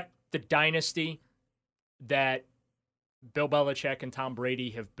respect the dynasty that Bill Belichick and Tom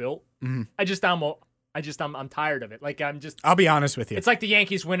Brady have built. I'm tired of it. Like I'll be honest with you. It's like the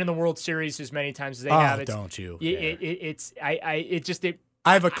Yankees winning the World Series as many times as they have. Don't you?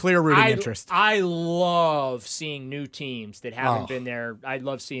 I have a clear rooting interest. I love seeing new teams that haven't been there. I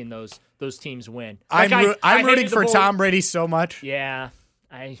love seeing those teams win. I'm rooting for Tom Brady so much. Yeah,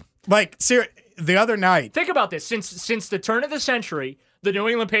 the other night. Think about this. Since the turn of the century, the New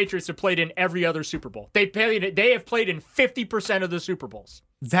England Patriots have played in every other Super Bowl. They have played in 50% of the Super Bowls.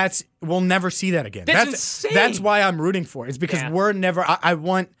 We'll never see that again. That's insane. That's why I'm rooting for it. It's because we're never. I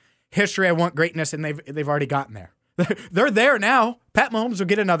want history. I want greatness, and they've already gotten there. They're there now. Pat Mahomes will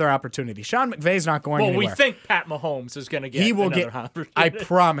get another opportunity. Sean McVay's not going anywhere. Well, we think Pat Mahomes is going to get another opportunity. I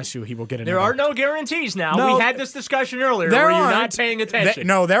promise you he will get another. There are no guarantees now. No, we had this discussion earlier where you're not paying attention.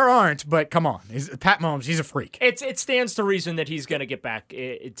 There aren't, but come on. Pat Mahomes, he's a freak. It stands to reason that he's going to get back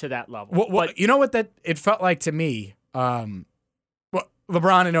to that level. Well, you know what it felt like to me? LeBron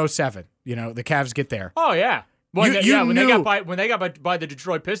in 07, the Cavs get there. Oh, yeah. When You when knew. they got by the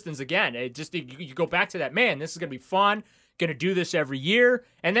Detroit Pistons again, you go back to that, man, this is going to be fun. Going to do this every year.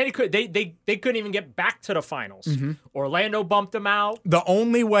 And then they couldn't even get back to the finals. Mm-hmm. Orlando bumped them out. The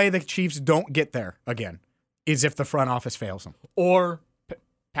only way the Chiefs don't get there again is if the front office fails them. Or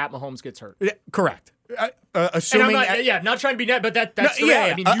Pat Mahomes gets hurt. Yeah, correct. Assuming, not trying to be net, but that's the yeah,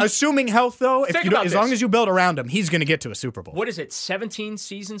 reality. I mean, assuming health though, if think you about as long this. as you build around him, he's going to get to a Super Bowl. what is it? 17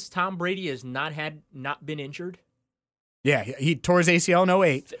 seasons Tom Brady has not been injured. Yeah, he tore his ACL in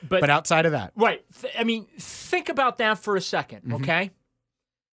 08, but outside of that, Right. I mean, think about that for a second, Mm-hmm. okay?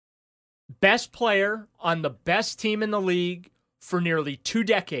 Best player on the best team in the league for nearly 2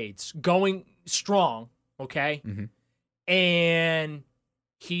 decades, going strong, okay? Mm-hmm. And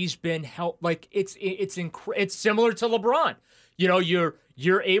he's been helped. Like it's similar to LeBron. You know,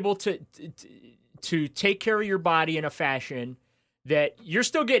 you're able to take care of your body in a fashion that you're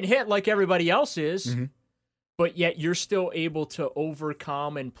still getting hit like everybody else is. Mm-hmm. But yet you're still able to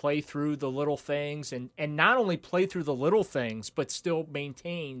overcome and play through the little things and not only play through the little things, but still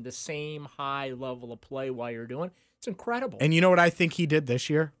maintain the same high level of play while you're doing it. It's incredible. And you know what I think he did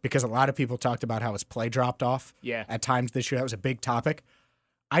this year? Because a lot of people talked about how his play dropped off. Yeah. At times this year, that was a big topic.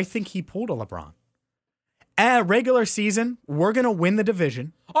 I think he pulled a LeBron. Regular season, we're going to win the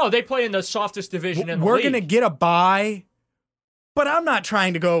division. Oh, they play in the softest division in the We're league. going to get a bye, but I'm not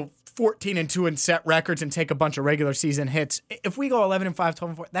trying to go 14-2 and set records and take a bunch of regular season hits. If we go 11-5,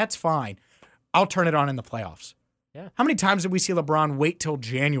 12-4, that's fine. I'll turn it on in the playoffs. Yeah. How many times did we see LeBron wait till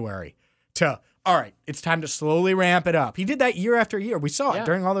January to, all right, it's time to slowly ramp it up? He did that year after year. We saw it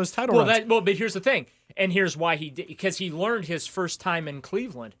during all those title runs. But here's the thing, and here's why he did, because he learned his first time in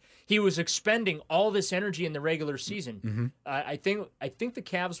Cleveland. He was expending all this energy in the regular season. Mm-hmm. I think the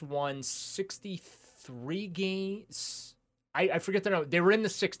Cavs won 63 games. I forget the number. They were in the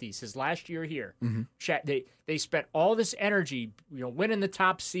 60s his last year here. Mm-hmm. They spent all this energy, winning the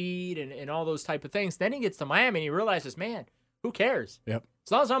top seed and all those type of things. Then he gets to Miami and he realizes, man, who cares? Yep.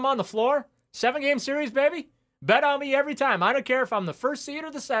 As long as I'm on the floor, 7-game series, baby. Bet on me every time. I don't care if I'm the first seed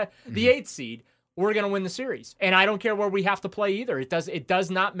or the 8th seed. We're going to win the series. And I don't care where we have to play either. It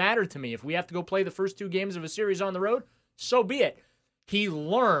does not matter to me. If we have to go play the first 2 games of a series on the road, so be it. He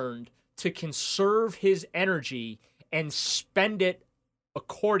learned to conserve his energy and spend it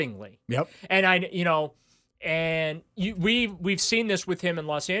accordingly. Yep. And we've seen this with him in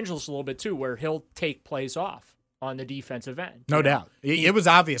Los Angeles a little bit too, where he'll take plays off on the defensive end. No doubt. It was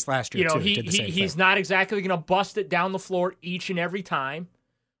obvious last year, too. He's not exactly going to bust it down the floor each and every time,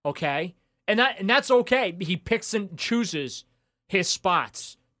 okay? And that's okay. He picks and chooses his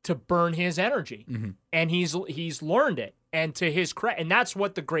spots to burn his energy, and he's learned it. And to his credit, and that's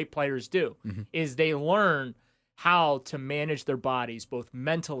what the great players do, is they learn how to manage their bodies both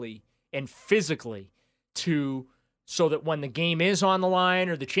mentally and physically so that when the game is on the line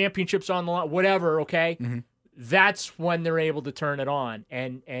or the championship's on the line, whatever, okay, that's when they're able to turn it on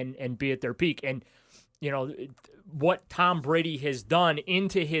and be at their peak. And, what Tom Brady has done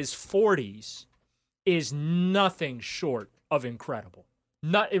into his 40s is nothing short of incredible.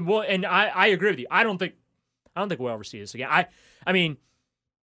 And I agree with you. I don't think we'll ever see this again. I mean,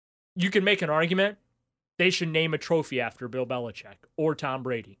 you can make an argument they should name a trophy after Bill Belichick or Tom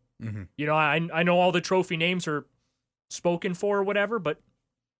Brady. Mm-hmm. I know all the trophy names are spoken for or whatever, but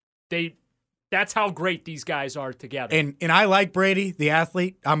that's how great these guys are together. And I like Brady, the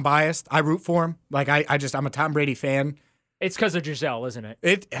athlete. I'm biased. I root for him. Like I'm a Tom Brady fan. It's because of Giselle, isn't it?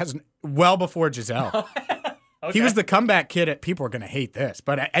 It has well before Giselle. Okay. He was the comeback kid people are going to hate this,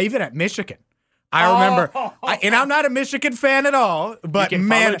 but even at Michigan. I remember, and I'm not a Michigan fan at all, but you can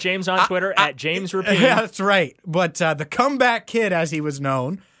follow James on Twitter at James Rapien. Yeah, that's right. But the comeback kid, as he was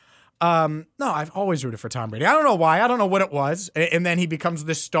known, no, I've always rooted for Tom Brady. I don't know why. I don't know what it was. And then he becomes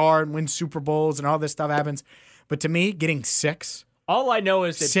this star and wins Super Bowls and all this stuff happens. But to me, getting 6. All I know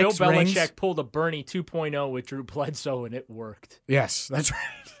is that Bill Belichick rings. pulled a Bernie 2.0 with Drew Bledsoe, and it worked. Yes, that's right.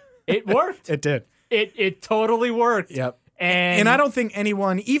 It worked. It did. It totally worked. Yep. And I don't think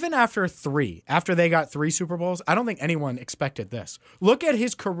anyone, even after they got 3 Super Bowls, I don't think anyone expected this. Look at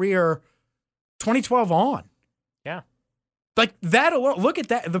his career 2012 on. Yeah. Like that alone, look at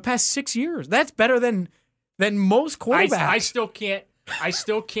that. The past 6 years, that's better than most quarterbacks. I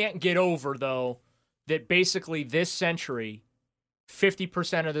still can't get over though that basically this century,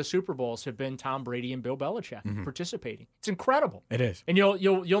 50% of the Super Bowls have been Tom Brady and Bill Belichick participating. It's incredible. It is, and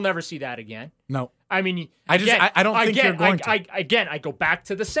you'll never see that again. No, I mean, I don't think you're going to. I go back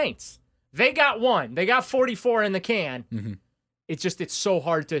to the Saints. They got 1. They got 44 in the can. Mm-hmm. It's so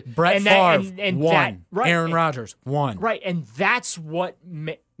hard to. Brett Favre, 1. Right, Aaron Rodgers, 1. Right, and that's what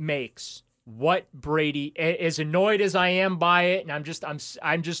makes what Brady, as annoyed as I am by it, and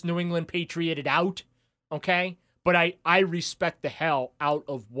I'm just New England Patrioted out, okay? But I respect the hell out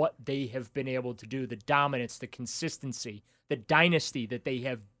of what they have been able to do, the dominance, the consistency, the dynasty that they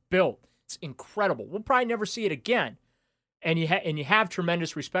have built. It's incredible. We'll probably never see it again. And you have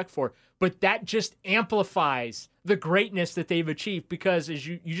tremendous respect for it. But that just amplifies the greatness that they've achieved because, as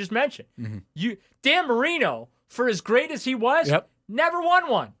you just mentioned, Dan Marino, for as great as he was, never won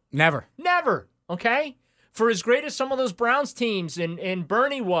one. Never. Okay? For as great as some of those Browns teams and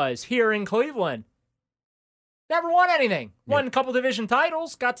Bernie was here in Cleveland, never won anything. Won a couple division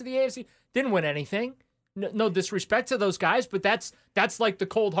titles, got to the AFC, didn't win anything. No disrespect to those guys, but that's like the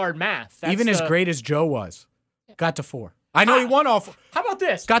cold hard math. Even as great as Joe was, got to 4. I know he won all 4. How about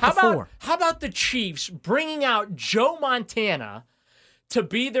this? Got to 4. How about the Chiefs bringing out Joe Montana to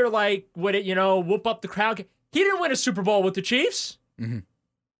be their whoop up the crowd? He didn't win a Super Bowl with the Chiefs. Mm-hmm.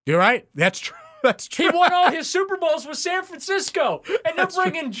 You're right. That's true. That's true. He won all his Super Bowls with San Francisco, and they're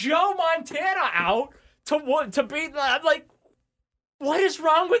bringing Joe Montana out to be. I'm like, what is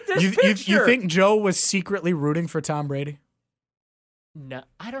wrong with this picture? You think Joe was secretly rooting for Tom Brady? No,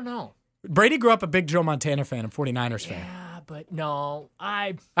 I don't know. Brady grew up a big Joe Montana fan and 49ers fan. Yeah, but no,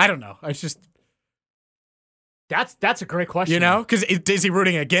 I don't know. It's just that's a great question. You know, because is he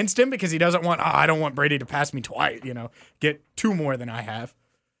rooting against him because he doesn't want? I don't want Brady to pass me twice. You know, get 2 more than I have.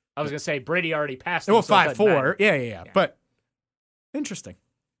 I was gonna say Brady already passed him. Well, 5-4. Yeah. But interesting.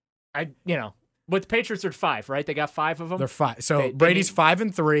 With the Patriots are 5, right? They got 5 of them. They're 5. So Brady's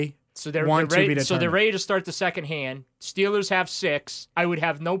 5-3. So they're ready to start the second hand. Steelers have 6. I would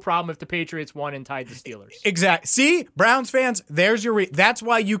have no problem if the Patriots won and tied the Steelers. Exactly. See, Browns fans, there's your that's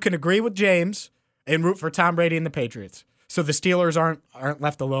why you can agree with James and root for Tom Brady and the Patriots. So the Steelers aren't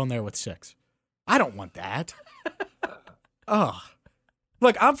left alone there with 6. I don't want that.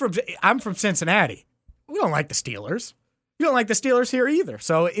 Look, I'm from Cincinnati. We don't like the Steelers. You don't like the Steelers here either.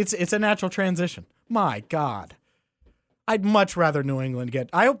 So it's a natural transition. My God. I'd much rather New England get.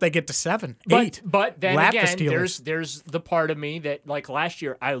 I hope they get to 7, 8. But then again, there's the part of me that, like last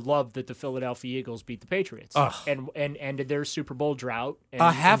year, I loved that the Philadelphia Eagles beat the Patriots and ended their Super Bowl drought.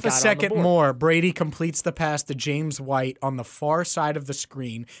 A half a second more, Brady completes the pass to James White on the far side of the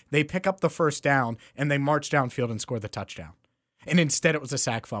screen. They pick up the first down and they march downfield and score the touchdown. And instead, it was a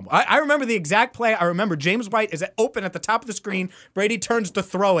sack fumble. I remember the exact play. I remember James White is open at the top of the screen. Brady turns to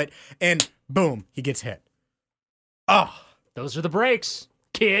throw it, and boom, he gets hit. Those are the breaks,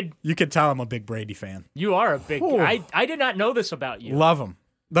 kid. You can tell I'm a big Brady fan. You are a big. I did not know this about you. Love him.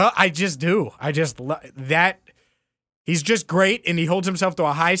 I just do. I just love that. He's just great, and he holds himself to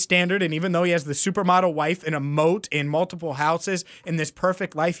a high standard. And even though he has the supermodel wife in a moat in multiple houses in this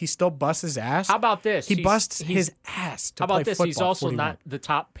perfect life, he still busts his ass. How about this? He busts his ass to play football. How about this? He's also 41. not the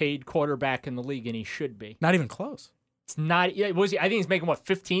top paid quarterback in the league, and he should be. Not even close. It's not. Was he? I think he's making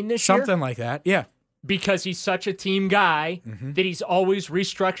 15 this year? Something Something like that. Yeah. Because he's such a team guy that he's always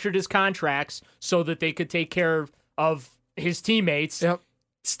restructured his contracts so that they could take care of his teammates. Yep.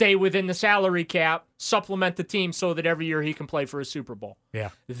 Stay within the salary cap, supplement the team so that every year he can play for a Super Bowl. Yeah.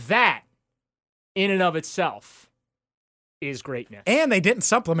 That, in and of itself, is greatness. And they didn't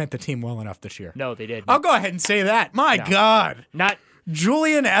supplement the team well enough this year. No, they didn't. I'll go ahead and say that. My God. Not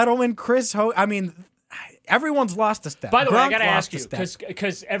Julian Edelman, Chris Ho. I mean, everyone's lost a step. By the way, I got to ask you,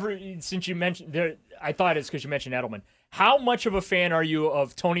 because since you mentioned, I thought it's because you mentioned Edelman. How much of a fan are you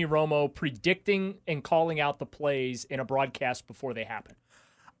of Tony Romo predicting and calling out the plays in a broadcast before they happen?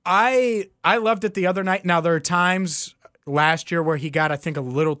 I loved it the other night. Now, there are times last year where he got, I think, a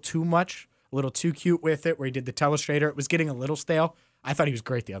little too much, a little too cute with it, where he did the telestrator. It was getting a little stale. I thought he was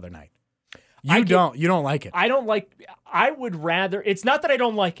great the other night. You don't like it. I would rather, it's not that I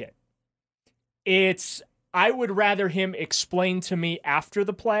don't like it. I would rather him explain to me after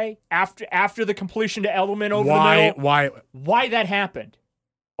the play, after the completion to Edelman over the middle, why that happened,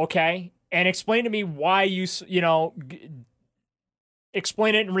 okay? And explain to me why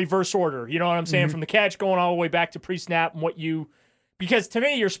explain it in reverse order. You know what I'm saying? From the catch going all the way back to pre-snap and because to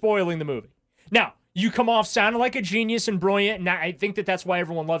me, you're spoiling the movie. Now, you come off sounding like a genius and brilliant, and I think that's why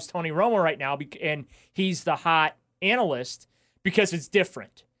everyone loves Tony Romo right now, and he's the hot analyst because it's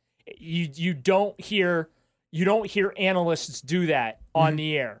different. You don't hear analysts do that on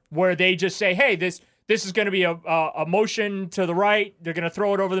the air where they just say, hey, this is going to be a motion to the right. They're going to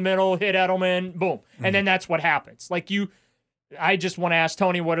throw it over the middle, hit Edelman, boom. And then that's what happens. I just want to ask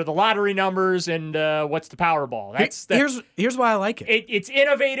Tony, what are the lottery numbers and what's the Powerball? Here's why I like it. It's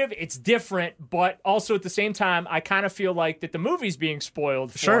innovative, it's different, but also at the same time, I kind of feel like that the movie's being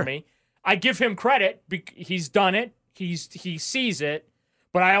spoiled for me. I give him credit. He's done it. He sees it.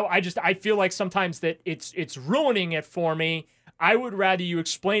 But I feel like sometimes that it's ruining it for me. I would rather you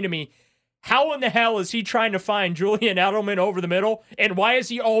explain to me, how in the hell is he trying to find Julian Edelman over the middle, and why is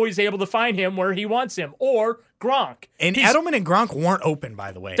he always able to find him where he wants him? Or Gronk. And Edelman and Gronk weren't open,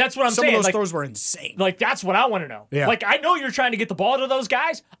 by the way. That's what I'm saying. Some of those like, throws were insane. Like, that's what I want to know. Yeah. Like, I know you're trying to get the ball to those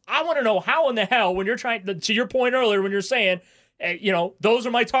guys. I want to know how in the hell, when you're trying to your point earlier, when you're saying, those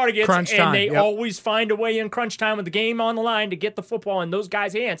are my targets, crunch time, and they always find a way in crunch time with the game on the line to get the football in those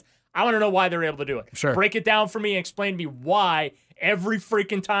guys' hands. I want to know why they're able to do it. Sure. Break it down for me and explain to me why every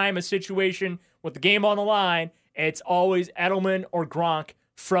freaking time a situation with the game on the line, it's always Edelman or Gronk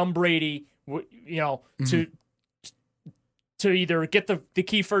from Brady, to either get the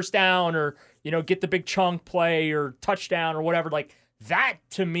key first down or, get the big chunk play or touchdown or whatever. Like, that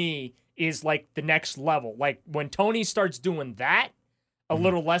to me is like the next level. Like, when Tony starts doing that, a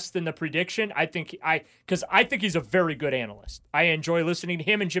little less than the prediction, because I think he's a very good analyst. I enjoy listening to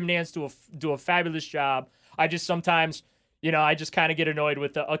him, and Jim Nantz do a fabulous job. I just sometimes, I just kind of get annoyed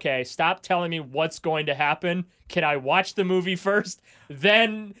with okay, stop telling me what's going to happen. Can I watch the movie first,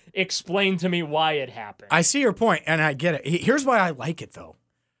 then explain to me why it happened? I see your point, and I get it. Here's why I like it, though.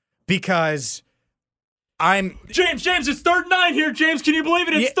 Because James, it's 3rd and 9 here. James, can you believe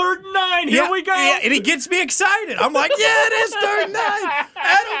it? It's 3rd and 9. Here we go. Yeah, and it gets me excited. I'm like, yeah, it is 3rd and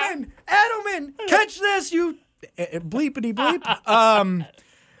 9. Edelman, catch this, you bleepity bleep.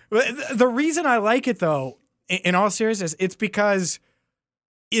 The reason I like it, though, in all seriousness, it's because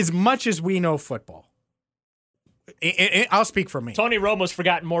as much as we know football, I'll speak for me. Tony Romo's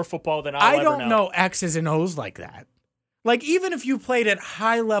forgotten more football than I don't know X's and O's like that. Like, even if you played at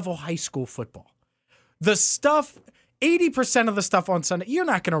high-level high school football, the stuff, 80% of the stuff on Sunday, you're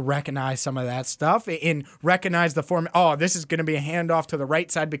not going to recognize some of that stuff and recognize the form. Oh, this is going to be a handoff to the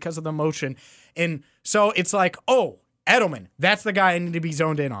right side because of the motion. And so it's like, oh, Edelman, that's the guy I need to be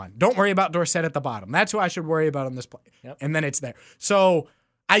zoned in on. Don't worry about Dorsett at the bottom. That's who I should worry about on this play. Yep. And then it's there. So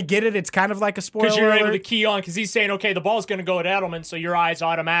I get it. It's kind of like a spoiler because you're able alert. to key on, because he's saying, okay, the ball's going to go at Edelman, so your eyes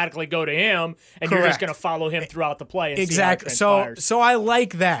automatically go to him, and you're just going to follow him throughout the play. And exactly. See how it transpires. So I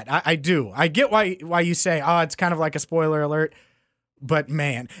like that. I do. I get why you say, it's kind of like a spoiler alert. But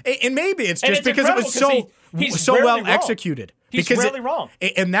man, and maybe it's just because it was so well executed. He's rarely wrong.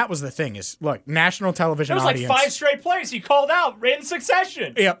 And that was the thing is, look, national television audience. It was like 5 straight plays he called out in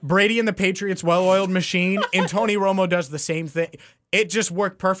succession. Yeah, Brady and the Patriots, well-oiled machine, and Tony Romo does the same thing. It just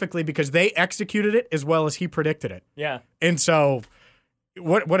worked perfectly because they executed it as well as he predicted it. Yeah. And so,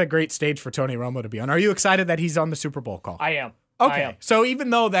 what a great stage for Tony Romo to be on. Are you excited that he's on the Super Bowl call? I am. Okay, so even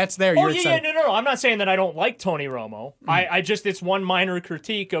though that's there, you're excited. No. I'm not saying that I don't like Tony Romo. I just, it's one minor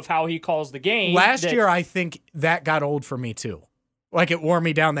critique of how he calls the game. Last year, I think that got old for me too. Like, it wore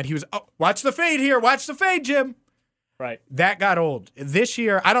me down that he was, watch the fade here, watch the fade, Jim. Right. That got old. This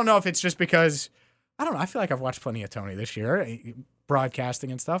year, I don't know if it's just because, I don't know, I feel like I've watched plenty of Tony this year, broadcasting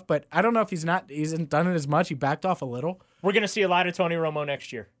and stuff, but I don't know if he hasn't done it as much. He backed off a little. We're going to see a lot of Tony Romo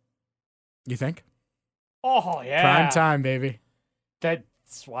next year. You think? Oh, yeah. Prime time, baby.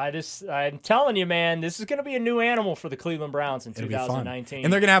 That's why I'm telling you, man, this is going to be a new animal for the Cleveland Browns in It'll 2019.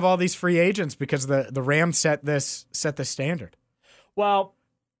 And they're going to have all these free agents because the Rams set the standard. Well,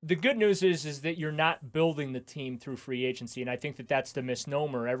 the good news is that you're not building the team through free agency, and I think that that's the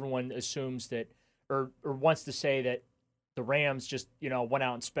misnomer. Everyone assumes that or wants to say that the Rams just, went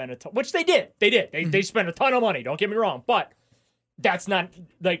out and spent a ton, which they did. They spent a ton of money, don't get me wrong, but that's not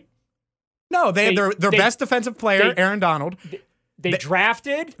like no, they had their best defensive player, Aaron Donald. They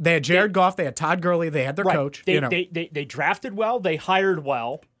drafted. They had Jared Goff. They had Todd Gurley. They had their coach. They drafted well. They hired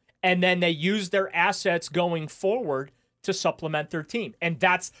well, and then they used their assets going forward to supplement their team. And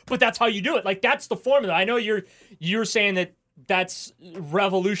that's how you do it. Like, that's the formula. I know you're saying that that's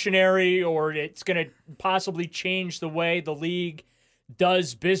revolutionary or it's going to possibly change the way the league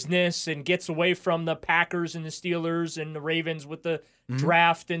does business and gets away from the Packers and the Steelers and the Ravens with the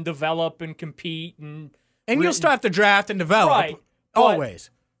draft and develop and compete and you'll still have to draft and develop. Right. Always.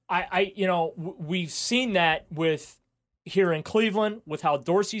 We've seen that with here in Cleveland with how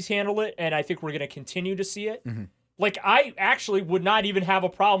Dorsey's handled it, and I think we're going to continue to see it. Mm-hmm. Like, I actually would not even have a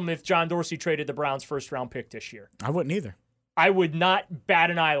problem if John Dorsey traded the Browns' first-round pick this year. I wouldn't either. I would not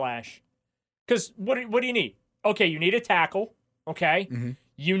bat an eyelash. Because what do you need? Okay, you need a tackle. Okay. Mm-hmm.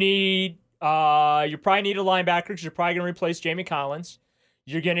 You probably need a linebacker because you're probably going to replace Jamie Collins.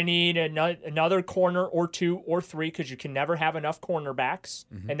 You're going to need another corner or 2 or 3 because you can never have enough cornerbacks.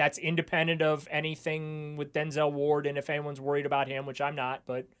 Mm-hmm. And that's independent of anything with Denzel Ward and if anyone's worried about him, which I'm not,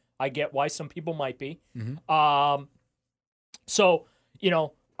 but I get why some people might be. Mm-hmm.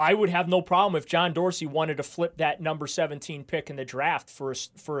 I would have no problem if John Dorsey wanted to flip that number 17 pick in the draft for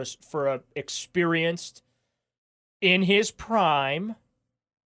a experienced, in his prime,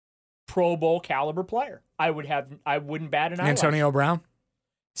 Pro Bowl caliber player. I wouldn't bat an eyelash. Antonio Brown?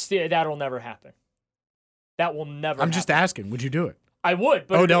 That'll never happen. That will never happen. I'm just asking, would you do it? I would,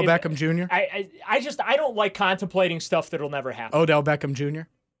 but Odell Beckham Jr.? I don't like contemplating stuff that'll never happen. Odell Beckham Jr.?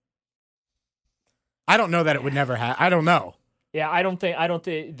 I don't know that it would never happen. I don't know. Yeah, I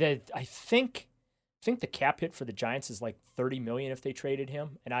think the cap hit for the Giants is like $30 million if they traded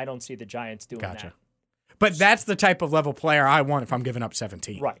him, and I don't see the Giants doing that. But that's the type of level player I want if I'm giving up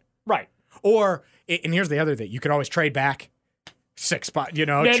 17. Right. Or, and here's the other thing, you could always trade back 6 spot,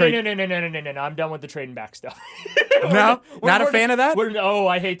 No, I'm done with the trading back stuff. No? Not a fan of that?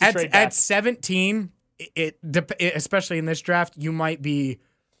 I hate the trade back. At 17, especially in this draft, you might be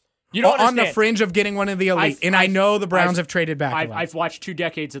on the fringe of getting one of the elite. I know the Browns have traded back a lot. I've watched 2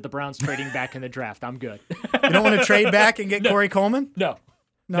 decades of the Browns trading back in the draft. I'm good. You don't want to trade back and get Corey Coleman? No.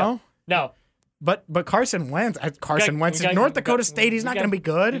 But Carson Wentz at North Dakota State, he's not going to be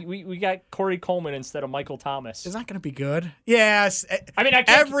good. We got Corey Coleman instead of Michael Thomas. He's not going to be good. Yes. I mean,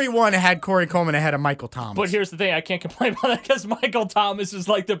 everyone had Corey Coleman ahead of Michael Thomas. But here's the thing. I can't complain about that because Michael Thomas is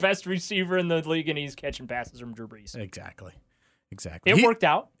like the best receiver in the league, and he's catching passes from Drew Brees. Exactly. It worked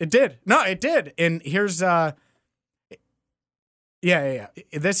out. It did. No, it did. And here's Yeah.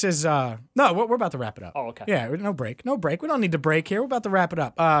 This is no, we're about to wrap it up. Oh, okay. Yeah, no break. We don't need to break here. We're about to wrap it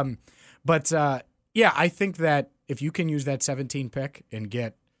up. But I think that if you can use that 17 pick and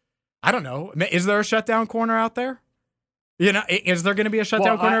get, I don't know, is there a shutdown corner out there? Is there going to be a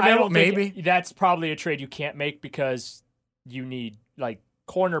shutdown corner available? Maybe. That's probably a trade you can't make because you need,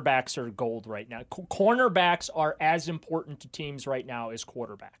 cornerbacks are gold right now. Cornerbacks are as important to teams right now as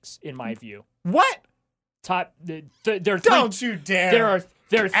quarterbacks, in my view. What? Don't you dare.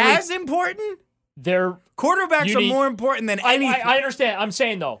 They're as important? Quarterbacks are more important than anything. I understand. I'm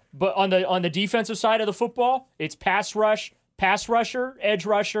saying though, but on the defensive side of the football, it's pass rusher, edge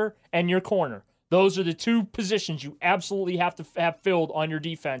rusher, and your corner. Those are the 2 positions you absolutely have to have filled on your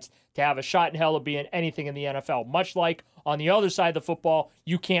defense to have a shot in hell of being anything in the NFL. Much like on the other side of the football,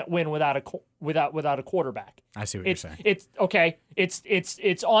 you can't win without a quarterback. I see what you're saying. It's okay.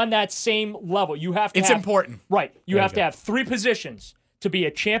 It's on that same level. You have to. It's important, right? You have to have 3 positions to be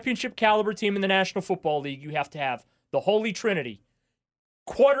a championship caliber team in the National Football League. You have to have the Holy Trinity: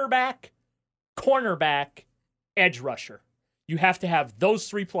 quarterback, cornerback, edge rusher. You have to have those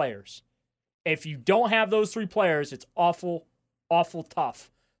 3 players. If you don't have those 3 players, it's awful, awful tough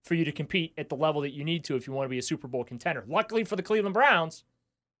for you to compete at the level that you need to if you want to be a Super Bowl contender. Luckily for the Cleveland Browns,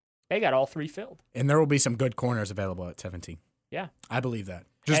 they got all 3 filled. And there will be some good corners available at 17. Yeah. I believe that.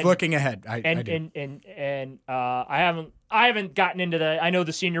 Looking ahead, I do. I haven't gotten into I know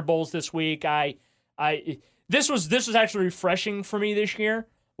the Senior Bowl's this week. This was actually refreshing for me this year.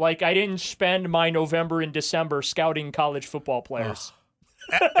 I didn't spend my November and December scouting college football players.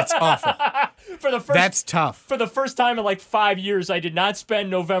 It's awful. That's tough. For the first time in 5 years, I did not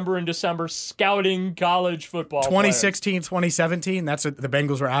spend November and December scouting college football 2016, players. 2017, that's what the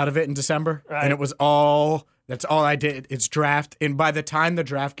Bengals were out of it in December. Right. And it was all, that's all I did. It's draft. And by the time the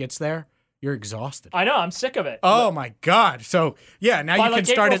draft gets there, you're exhausted. I know. I'm sick of it. Oh, my God. So, yeah, now you can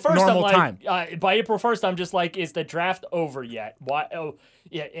start at normal time. By April 1st, I'm just is the draft over yet? Why? Oh,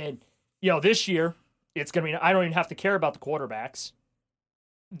 yeah. And, this year, it's going to be, I don't even have to care about the quarterbacks.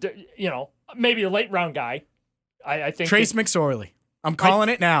 Maybe a late round guy. I think Trace McSorley. I'm calling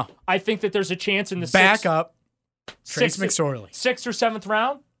it now. I think that there's a chance in the Trace McSorley. 6th or 7th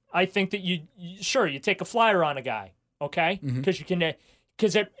round. I think that you take a flyer on a guy, okay? Because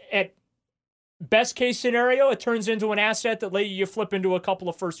because at best case scenario, it turns into an asset that later you flip into a couple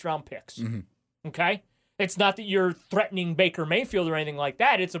of 1st round picks, okay? It's not that you're threatening Baker Mayfield or anything like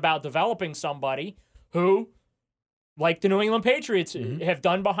that. It's about developing somebody who, like the New England Patriots have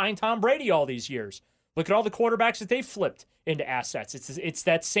done behind Tom Brady all these years. Look at all the quarterbacks that they've flipped into assets. It's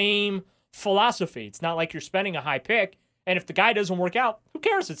that same philosophy. It's not like you're spending a high pick, and if the guy doesn't work out, who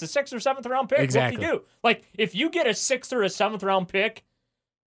cares? It's a 6th or 7th round pick. Exactly. What do you do? If you get a 6th or a 7th round pick,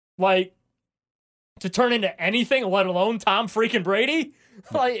 to turn into anything, let alone Tom freaking Brady,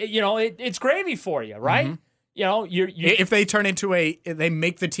 it's gravy for you, right? If they turn into they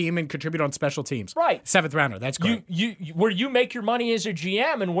make the team and contribute on special teams. Right. 7th rounder, that's great. Where you make your money as a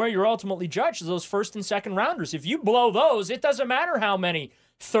GM and where you're ultimately judged is those 1st and 2nd rounders. If you blow those, it doesn't matter how many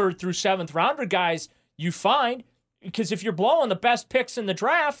 3rd through 7th rounder guys you find, because if you're blowing the best picks in the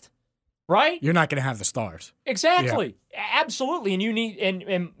draft, right? You're not going to have the stars. Exactly. Yeah. Absolutely. And you need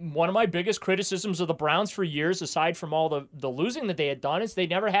and one of my biggest criticisms of the Browns for years, aside from all the losing that they had done, is they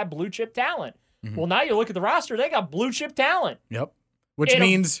never had blue chip talent. Mm-hmm. Well, now you look at the roster, they got blue chip talent. Yep. Which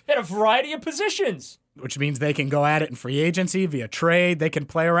means in a variety of positions. Which means they can go at it in free agency, via trade. They can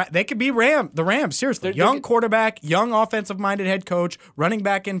play around. They could be the Rams, seriously. Young quarterback, young offensive-minded head coach, running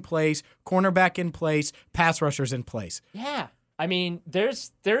back in place, cornerback in place, pass rushers in place. Yeah. I mean,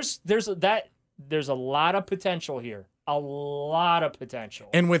 there's a lot of potential here. A lot of potential.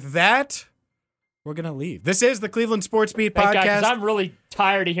 And with that, we're going to leave. This is the Cleveland Sports Beat podcast. Because I'm really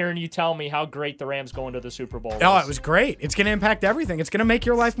tired of hearing you tell me how great the Rams going to the Super Bowl is. Oh, it was great. It's going to impact everything. It's going to make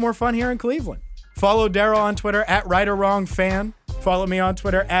your life more fun here in Cleveland. Follow Daryl on Twitter at RightOrWrongFan. Follow me on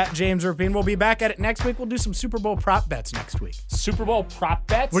Twitter at James Rapien. We'll be back at it next week. We'll do some Super Bowl prop bets next week. Super Bowl prop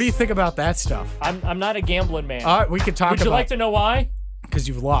bets? What do you think about that stuff? I'm not a gambling man. We could talk about. Would you like to know why? Because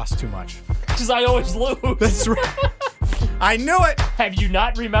you've lost too much. Because I always lose. That's right. I knew it. Have you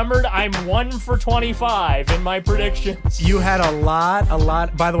not remembered? I'm 1 for 25 in my predictions. You had a lot.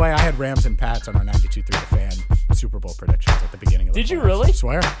 By the way, I had Rams and Pats on our 92.3 The Fan Super Bowl predictions at the beginning of the Did you really? I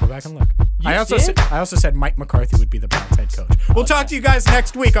swear. Go back and look. I also said Mike McCarthy would be the Browns head coach. We'll talk to you guys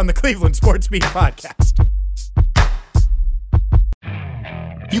next week on the Cleveland Sports Beat podcast.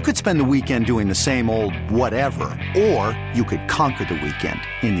 You could spend the weekend doing the same old whatever, or you could conquer the weekend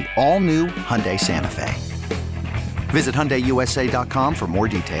in the all-new Hyundai Santa Fe. Visit HyundaiUSA.com for more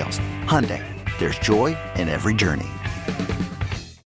details. Hyundai, there's joy in every journey.